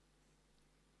world,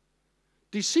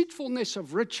 deceitfulness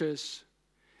of riches,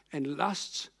 and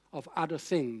lusts of other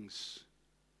things.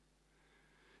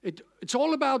 It's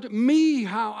all about me,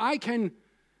 how I can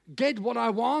get what I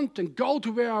want and go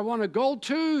to where I want to go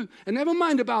to, and never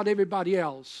mind about everybody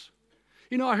else.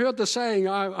 I heard the saying,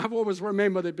 I've always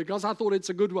remembered it because I thought it's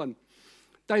a good one.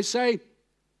 They say,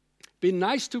 be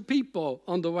nice to people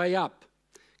on the way up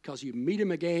because you meet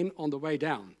them again on the way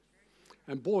down.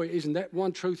 And boy, isn't that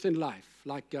one truth in life.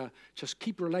 Like just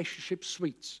keep relationships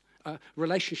sweet.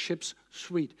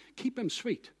 Keep them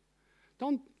sweet.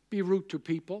 Don't be rude to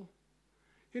people.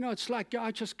 It's like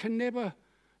I just can never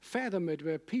fathom it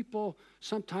where people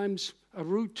sometimes are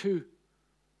rude to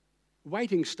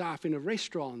waiting staff in a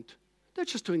restaurant. They're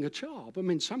just doing a job. I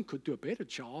mean, some could do a better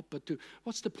job, but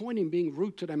what's the point in being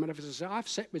rude to them? And I've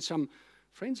sat with some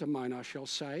friends of mine, I shall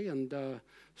say, and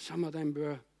some of them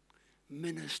were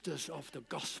ministers of the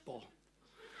gospel.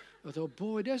 I thought,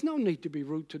 boy, there's no need to be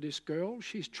rude to this girl.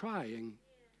 She's trying.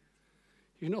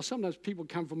 Sometimes people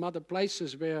come from other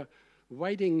places where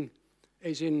waiting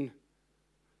is in,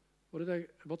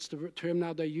 what's the term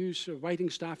now they use? Waiting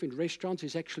staff in restaurants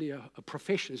is actually a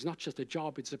profession. It's not just a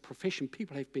job, it's a profession.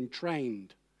 People have been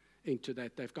trained into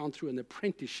that. They've gone through an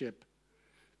apprenticeship,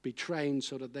 be trained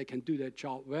so that they can do their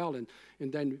job well. And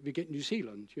then we get New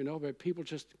Zealand, where people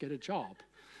just get a job.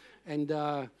 And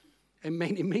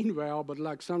many mean well, but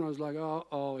like sometimes like,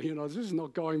 this is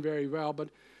not going very well. But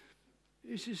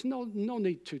there's just no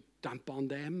need to dump on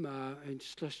them.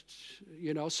 It's just,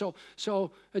 so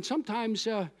and sometimes,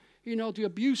 to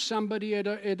abuse somebody at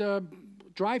a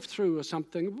drive-through or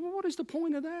something, what is the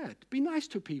point of that? Be nice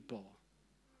to people.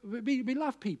 We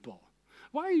love people.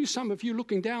 Why are some of you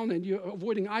looking down and you're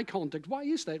avoiding eye contact? Why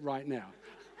is that right now?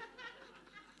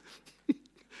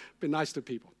 Be nice to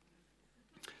people.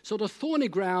 So the thorny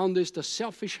ground is the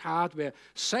selfish heart where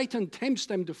Satan tempts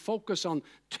them to focus on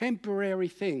temporary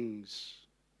things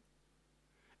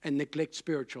and neglect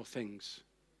spiritual things.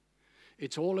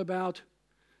 It's all about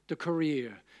the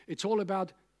career. It's all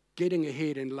about getting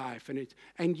ahead in life.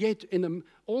 And yet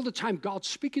all the time God's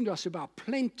speaking to us about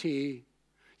plenty,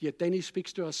 yet then he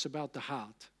speaks to us about the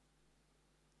heart.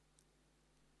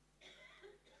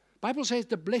 Bible says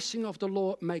the blessing of the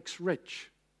Lord makes rich,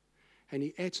 and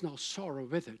he adds no sorrow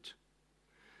with it.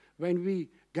 When we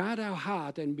guard our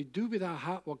heart and we do with our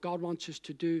heart what God wants us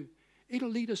to do, it'll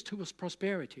lead us towards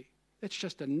prosperity. That's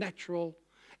just a natural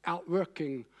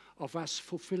outworking of us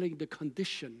fulfilling the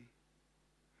condition.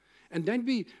 And then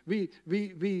we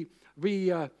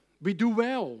do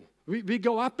well. We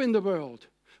go up in the world.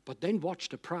 But then watch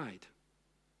the pride.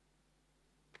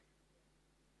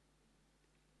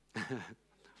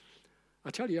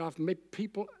 I tell you, I've met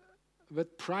people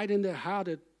with pride in their heart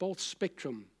at both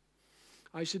spectrum.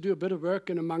 I used to do a bit of work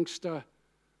in amongst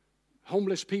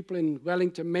homeless people in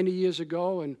Wellington many years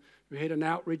ago, and we had an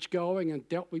outreach going and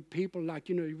dealt with people like,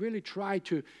 you really try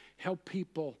to help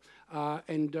people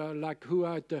like who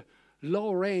are at the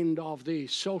lower end of the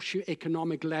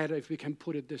socio-economic ladder, if we can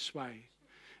put it this way.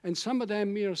 And some of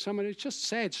them, it's just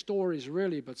sad stories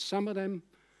really, but some of them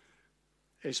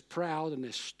as proud and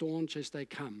as staunch as they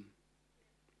come.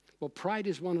 Well, pride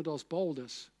is one of those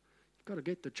boulders. You've got to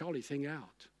get the jolly thing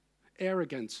out.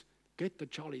 arrogance. Get the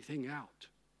jolly thing out.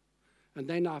 And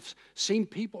then I've seen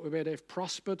people where they've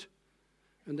prospered,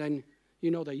 and then,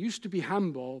 they used to be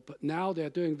humble, but now they're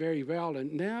doing very well.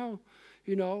 And now,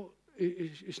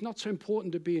 it's not so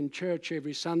important to be in church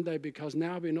every Sunday because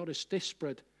now we're not as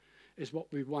desperate as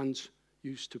what we once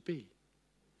used to be.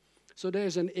 So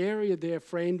there's an area there,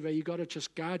 friend, where you got to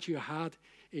just guard your heart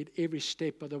at every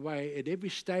step of the way, at every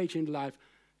stage in life.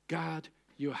 Guard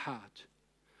your heart.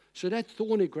 So that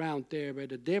thorny ground there where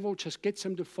the devil just gets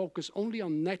them to focus only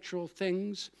on natural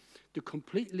things, to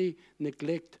completely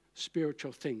neglect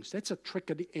spiritual things. That's a trick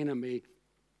of the enemy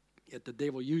that the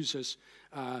devil uses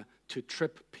to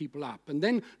trip people up. And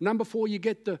then number 4, you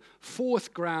get the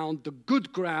fourth ground, the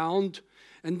good ground,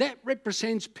 and that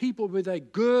represents people with a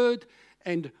good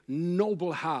and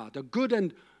noble heart, a good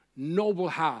and noble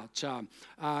heart.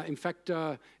 In fact,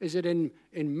 is it in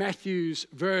Matthew's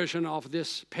version of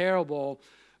this parable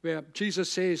where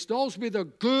Jesus says, those with a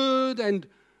good and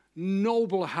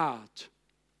noble heart.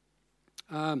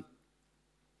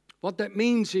 What that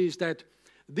means is that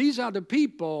these are the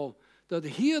people that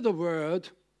hear the word,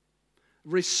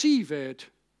 receive it,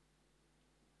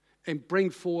 and bring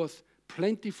forth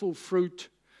plentiful fruit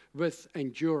with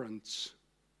endurance.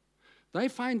 They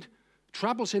find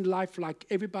troubles in life like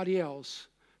everybody else,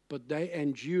 but they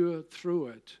endure through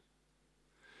it.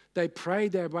 They pray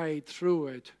their way through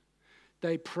it.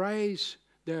 They praise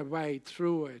their way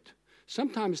through it.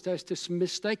 Sometimes there's this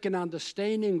mistaken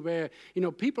understanding where,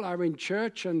 people are in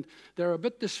church and they're a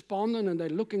bit despondent and they're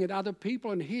looking at other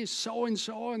people and here's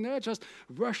so-and-so and they're just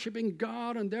worshiping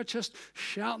God and they're just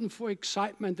shouting for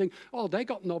excitement and, they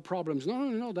got no problems.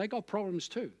 No, they got problems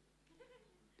too.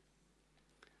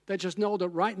 They just know that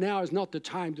right now is not the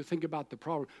time to think about the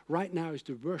problem. Right now is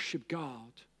to worship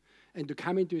God and to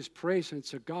come into His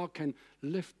presence so God can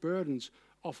lift burdens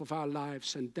off of our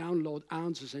lives and download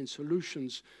answers and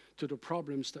solutions to the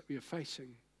problems that we are facing.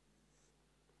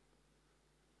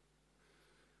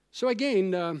 So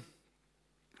again,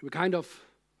 we're kind of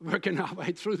working our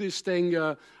way through this thing.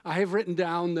 I have written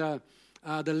down the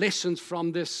lessons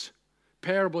from this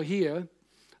parable here.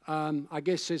 I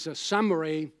guess as a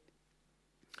summary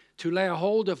to lay a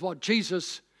hold of what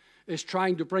Jesus is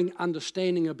trying to bring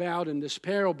understanding about in this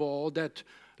parable, that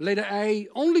letter A,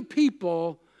 only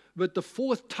people with the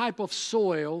fourth type of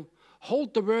soil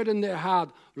hold the word in their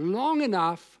heart long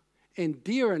enough and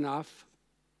dear enough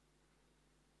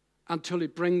until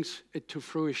it brings it to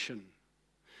fruition.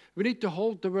 We need to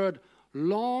hold the word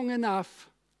long enough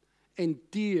and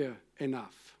dear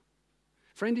enough.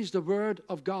 Friend, is the word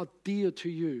of God dear to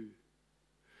you?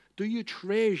 Do you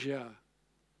treasure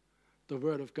the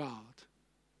word of God?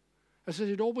 I said,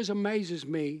 it always amazes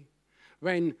me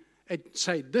when at,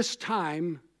 say, this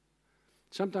time,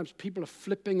 sometimes people are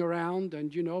flipping around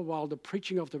and, while the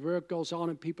preaching of the word goes on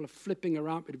and people are flipping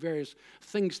around with various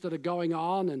things that are going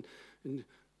on and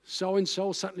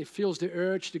so-and-so suddenly feels the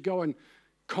urge to go and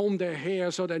comb their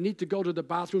hair, so they need to go to the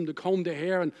bathroom to comb their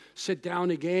hair and sit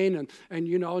down again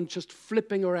and just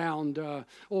flipping around.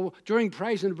 Or during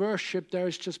praise and worship,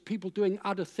 there's just people doing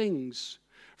other things.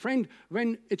 Friend,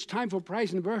 when it's time for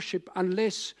praise and worship,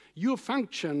 unless your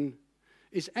function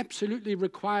is absolutely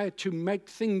required to make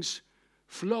things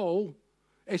flow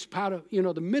as part of,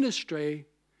 the ministry,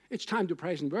 it's time to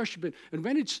praise and worship. And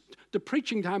when it's the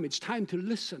preaching time, it's time to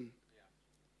listen.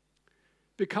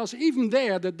 Because even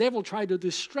there, the devil tried to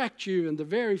distract you in the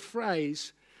very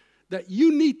phrase that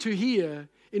you need to hear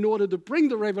in order to bring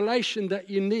the revelation that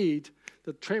you need.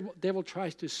 The devil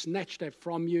tries to snatch that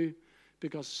from you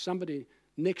because somebody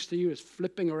next to you is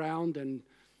flipping around and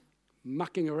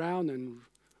mucking around and,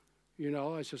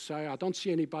 as I say, I don't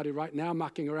see anybody right now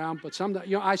mucking around, but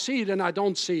I see it and I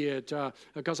don't see it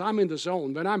because I'm in the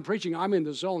zone. When I'm preaching, I'm in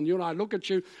the zone. I look at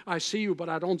you, I see you, but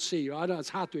I don't see you. It's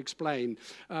hard to explain.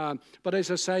 But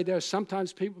as I say, there's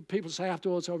sometimes people say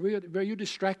afterwards, were you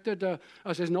distracted?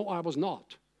 I says, no, I was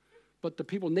not. But the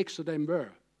people next to them were.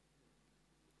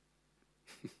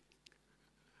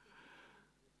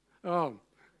 Oh,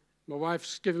 my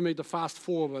wife's giving me the fast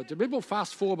forward. We will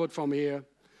fast forward from here.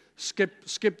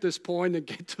 Skip this point and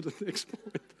get to the next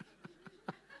point.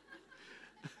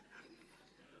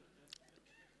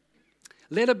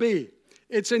 Letter B.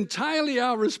 It's entirely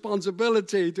our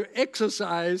responsibility to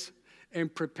exercise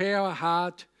and prepare our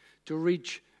heart to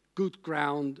reach good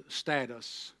ground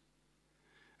status.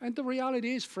 And the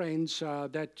reality is, friends,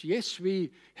 that yes, we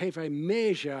have a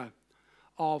measure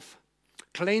of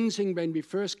cleansing when we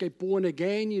first get born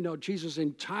again. Jesus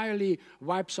entirely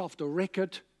wipes off the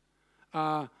record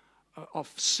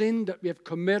of sin that we have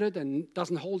committed and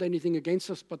doesn't hold anything against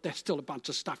us, but there's still a bunch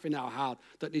of stuff in our heart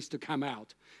that needs to come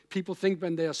out. People think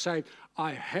when they are saved,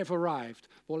 I have arrived.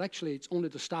 Well, actually, it's only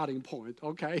the starting point,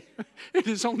 okay? It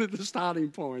is only the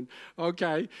starting point,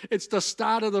 okay? It's the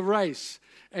start of the race.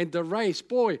 And the race,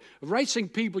 boy, racing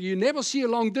people, you never see a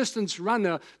long-distance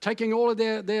runner taking all of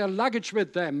their luggage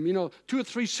with them. 2 or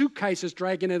 3 suitcases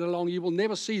dragging it along. You will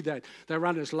never see that. They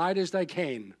run as light as they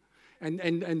can.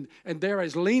 And they're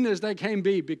as lean as they can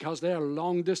be because they're a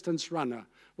long-distance runner.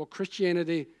 Well,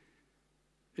 Christianity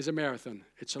is a marathon.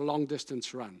 It's a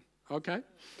long-distance run, okay?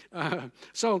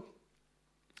 So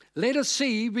let us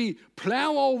see, we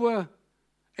plow over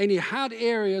any hard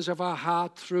areas of our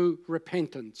heart through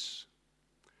repentance.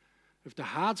 If the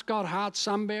heart's got hard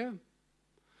somewhere,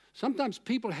 sometimes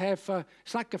people have,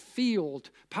 it's like a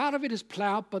field. Part of it is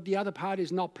plowed, but the other part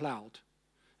is not plowed.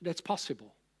 That's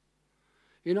possible.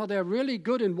 They're really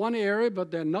good in one area,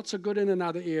 but they're not so good in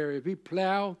another area. We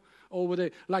plow over there.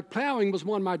 Like plowing was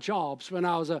one of my jobs when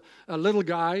I was a little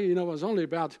guy. I was only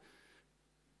about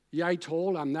yay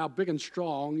tall. I'm now big and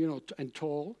strong, and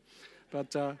tall.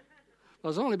 But I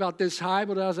was only about this high,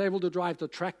 but I was able to drive the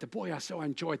tractor. Boy, I so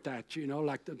enjoyed that,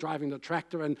 like driving the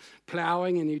tractor and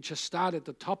plowing, and you just start at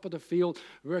the top of the field,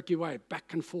 work your way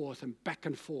back and forth and back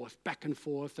and forth, back and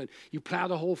forth, and you plow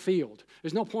the whole field.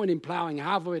 There's no point in plowing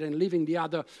half of it and leaving the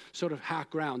other sort of half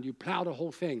ground. You plow the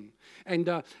whole thing. And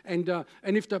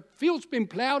if the field's been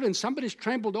plowed and somebody's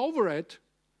trampled over it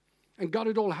and got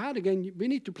it all hard again, we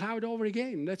need to plow it over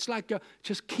again. That's like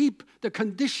just keep the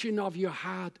condition of your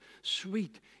heart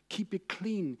sweet. Keep it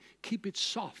clean. Keep it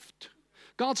soft.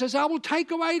 God says, I will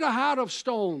take away the heart of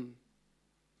stone,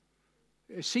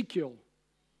 Ezekiel,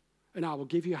 and I will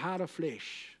give you a heart of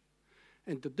flesh.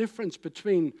 And the difference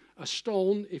between a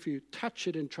stone, if you touch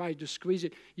it and try to squeeze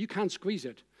it, you can't squeeze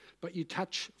it. But you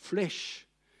touch flesh,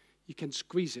 you can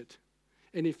squeeze it.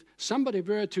 And if somebody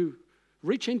were to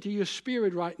reach into your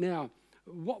spirit right now,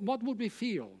 what would we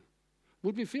feel?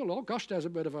 Would we feel, oh gosh, there's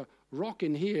a bit of a rock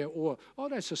in here, or oh,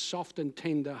 there's a soft and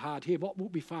tender heart here? What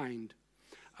would we find?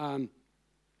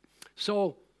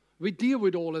 So we deal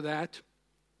with all of that.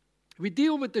 We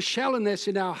deal with the shallowness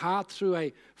in our heart through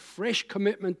a fresh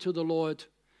commitment to the Lord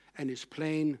and His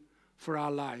plan for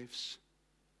our lives.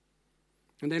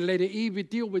 And then letter E, we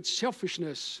deal with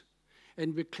selfishness,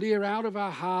 and we clear out of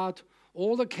our heart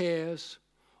all the cares,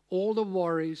 all the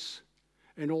worries,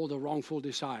 and all the wrongful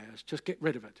desires. Just get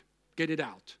rid of it. Get it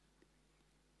out.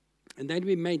 And then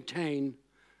we maintain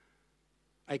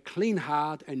a clean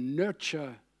heart and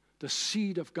nurture the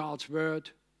seed of God's word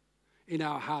in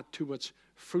our heart towards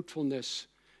fruitfulness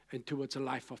and towards a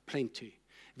life of plenty.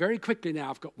 Very quickly now,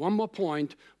 I've got one more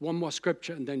point, one more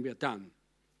scripture, and then we're done.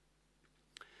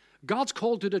 God's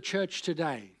call to the church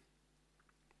today.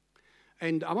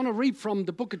 And I want to read from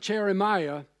the book of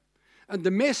Jeremiah. And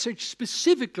the message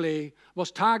specifically was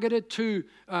targeted to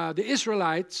the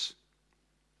Israelites.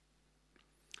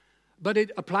 But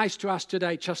it applies to us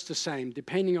today just the same,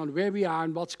 depending on where we are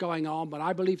and what's going on. But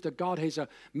I believe that God has a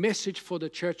message for the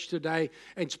church today,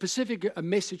 and specifically a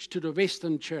message to the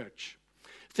Western church.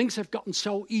 Things have gotten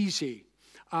so easy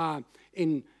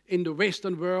in the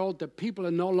Western world that people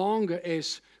are no longer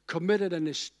as committed and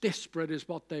as desperate as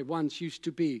what they once used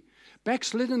to be.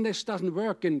 Backslidenness doesn't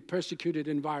work in persecuted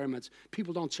environments.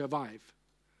 People don't survive.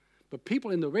 But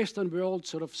people in the Western world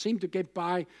sort of seem to get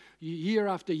by year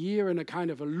after year in a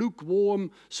kind of a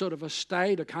lukewarm sort of a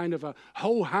state, a kind of a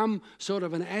ho-hum sort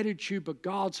of an attitude. But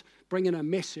God's bringing a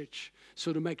message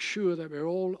so to make sure that we're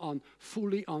all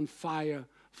fully on fire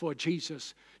for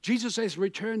Jesus. Jesus says,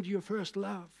 return to your first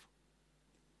love.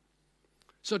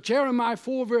 So Jeremiah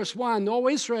 4 verse 1, O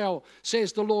Israel,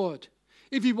 says the Lord,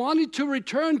 if you wanted to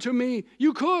return to me,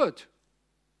 you could.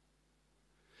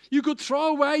 You could throw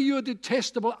away your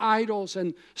detestable idols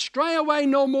and stray away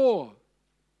no more.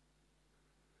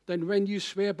 Then when you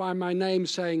swear by my name,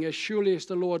 saying, as surely as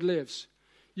the Lord lives,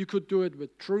 you could do it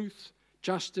with truth,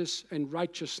 justice, and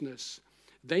righteousness.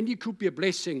 Then you could be a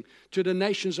blessing to the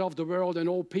nations of the world, and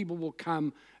all people will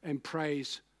come and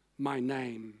praise my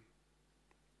name.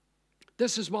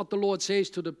 This is what the Lord says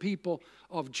to the people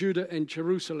of Judah and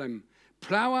Jerusalem.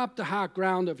 Plow up the hard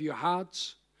ground of your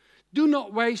hearts. Do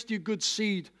not waste your good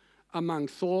seed among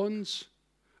thorns.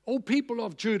 O people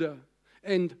of Judah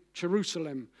and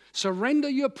Jerusalem, surrender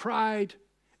your pride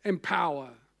and power.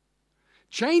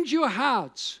 Change your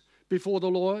hearts before the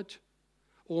Lord,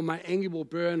 or my anger will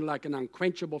burn like an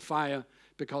unquenchable fire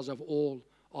because of all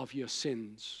of your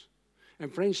sins.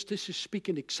 And friends, this is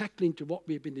speaking exactly into what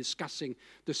we've been discussing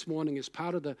this morning as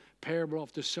part of the parable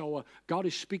of the sower. God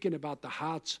is speaking about the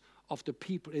hearts of the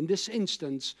people. In this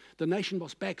instance, the nation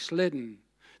was backslidden.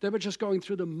 They were just going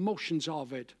through the motions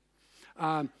of it.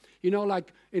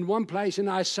 Like in one place in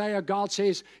Isaiah, God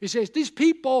says, He says, these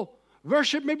people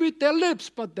worship me with their lips,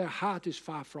 but their heart is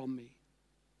far from me.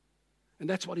 And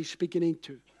that's what He's speaking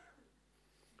into.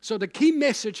 So the key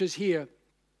messages here,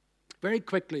 very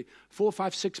quickly, 4,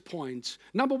 5, 6 points.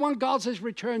 Number 1, God says,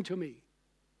 return to me.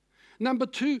 Number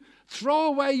 2, throw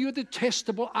away your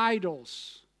detestable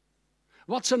idols.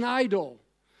 What's an idol?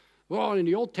 Well, in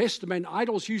the Old Testament,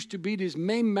 idols used to be these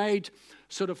man-made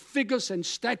sort of figures and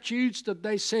statues that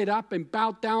they set up and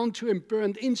bowed down to and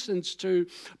burned incense to.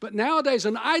 But nowadays,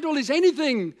 an idol is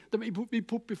anything that we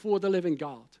put before the living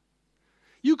God.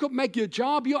 You could make your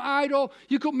job your idol.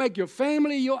 You could make your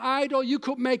family your idol. You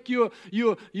could make your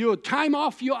time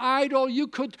off your idol. You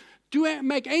could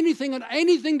make anything, and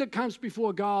anything that comes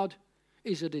before God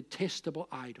is a detestable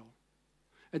idol.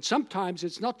 And sometimes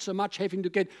it's not so much having to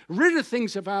get rid of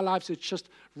things of our lives, it's just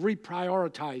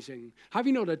reprioritizing. Have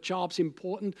you know that job's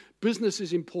important, business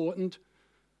is important,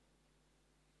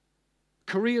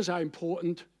 careers are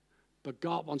important, but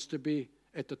God wants to be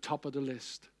at the top of the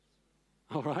list.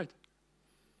 All right?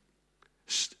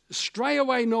 Stray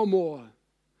away no more.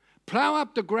 Plow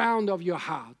up the ground of your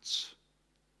hearts.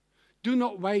 Do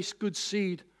not waste good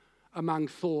seed among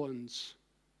thorns.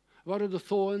 What are the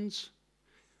thorns?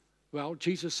 Well,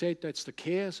 Jesus said that's the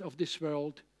cares of this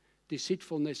world,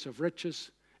 deceitfulness of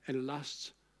riches, and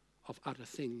lusts of other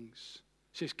things.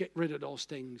 He says, get rid of those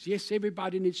things. Yes,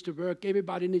 everybody needs to work.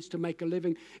 Everybody needs to make a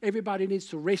living. Everybody needs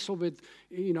to wrestle with,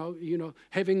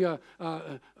 having a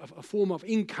form of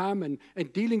income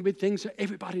and dealing with things.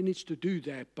 Everybody needs to do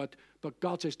that. But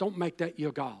God says, don't make that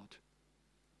your God.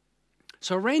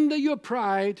 Surrender your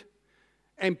pride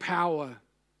and power.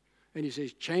 And He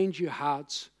says, change your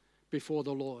hearts before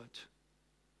the Lord.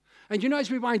 And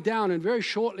as we wind down, and very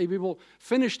shortly we will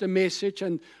finish the message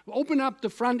and open up the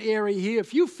front area here.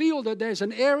 If you feel that there's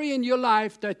an area in your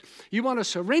life that you want to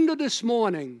surrender this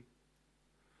morning,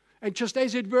 and just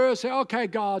as it were, say, okay,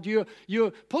 God,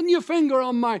 you're putting your finger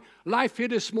on my life here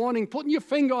this morning, putting your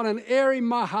finger on an area in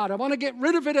my heart. I want to get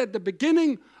rid of it at the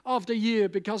beginning of the year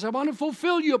because I want to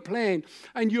fulfill your plan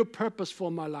and your purpose for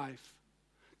my life.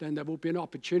 Then there will be an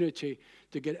opportunity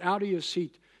to get out of your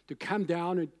seat, to come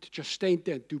down and to just stand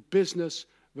there and do business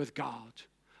with God.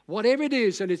 Whatever it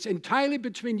is, and it's entirely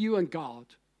between you and God.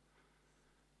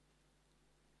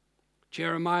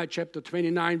 Jeremiah chapter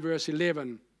 29, verse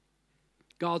 11.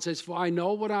 God says, for I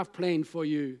know what I've planned for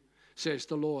you, says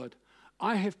the Lord.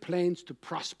 I have plans to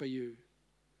prosper you,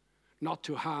 not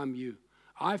to harm you.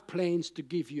 I have plans to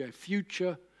give you a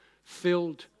future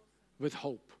filled with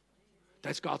hope.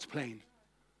 That's God's plan.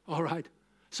 All right?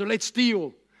 So let's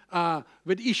deal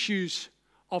with issues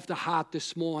of the heart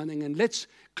this morning, and let's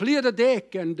clear the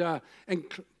deck and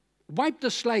wipe the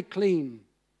slate clean.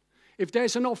 If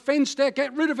there's an offense there,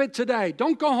 get rid of it today.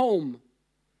 Don't go home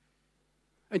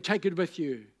and take it with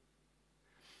you.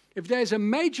 If there's a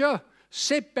major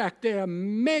setback there, a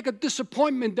mega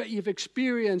disappointment that you've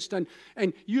experienced, and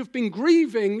you've been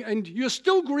grieving and you're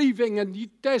still grieving, and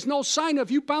there's no sign of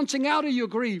you bouncing out of your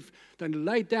grief, then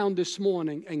lay down this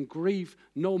morning and grieve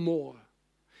no more.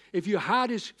 If your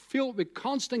heart is filled with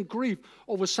constant grief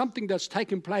over something that's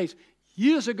taken place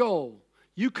years ago,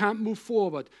 you can't move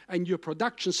forward, and your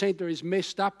production center is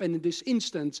messed up, and in this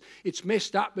instance, it's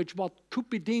messed up with what could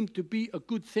be deemed to be a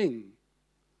good thing.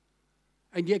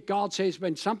 And yet God says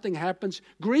when something happens,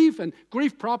 grieve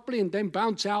properly, and then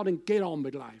bounce out and get on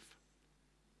with life.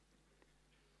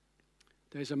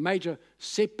 There's a major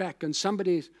setback and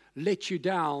somebody's let you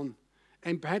down,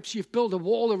 and perhaps you've built a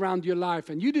wall around your life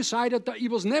and you decided that you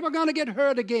was never going to get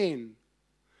hurt again.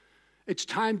 It's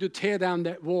time to tear down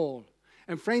that wall.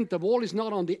 And friend, the wall is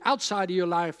not on the outside of your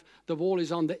life. The wall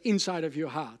is on the inside of your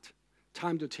heart.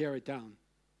 Time to tear it down.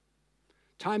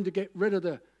 Time to get rid of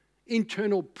the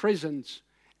internal prisons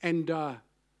and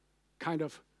kind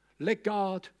of let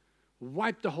God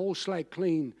wipe the whole slate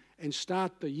clean and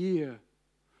start the year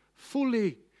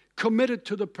fully committed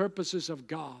to the purposes of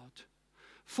God.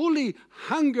 Fully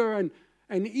hunger and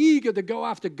eager to go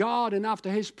after God and after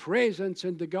His presence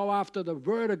and to go after the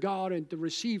Word of God and to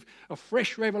receive a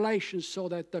fresh revelation so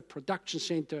that the production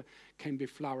center can be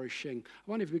flourishing.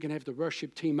 I wonder if we can have the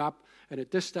worship team up. And at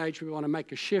this stage, we want to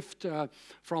make a shift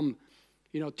from,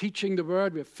 teaching the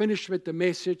Word. We're finished with the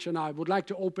message, and I would like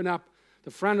to open up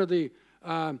the front of the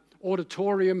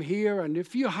auditorium here. And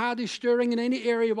if your heart is stirring in any area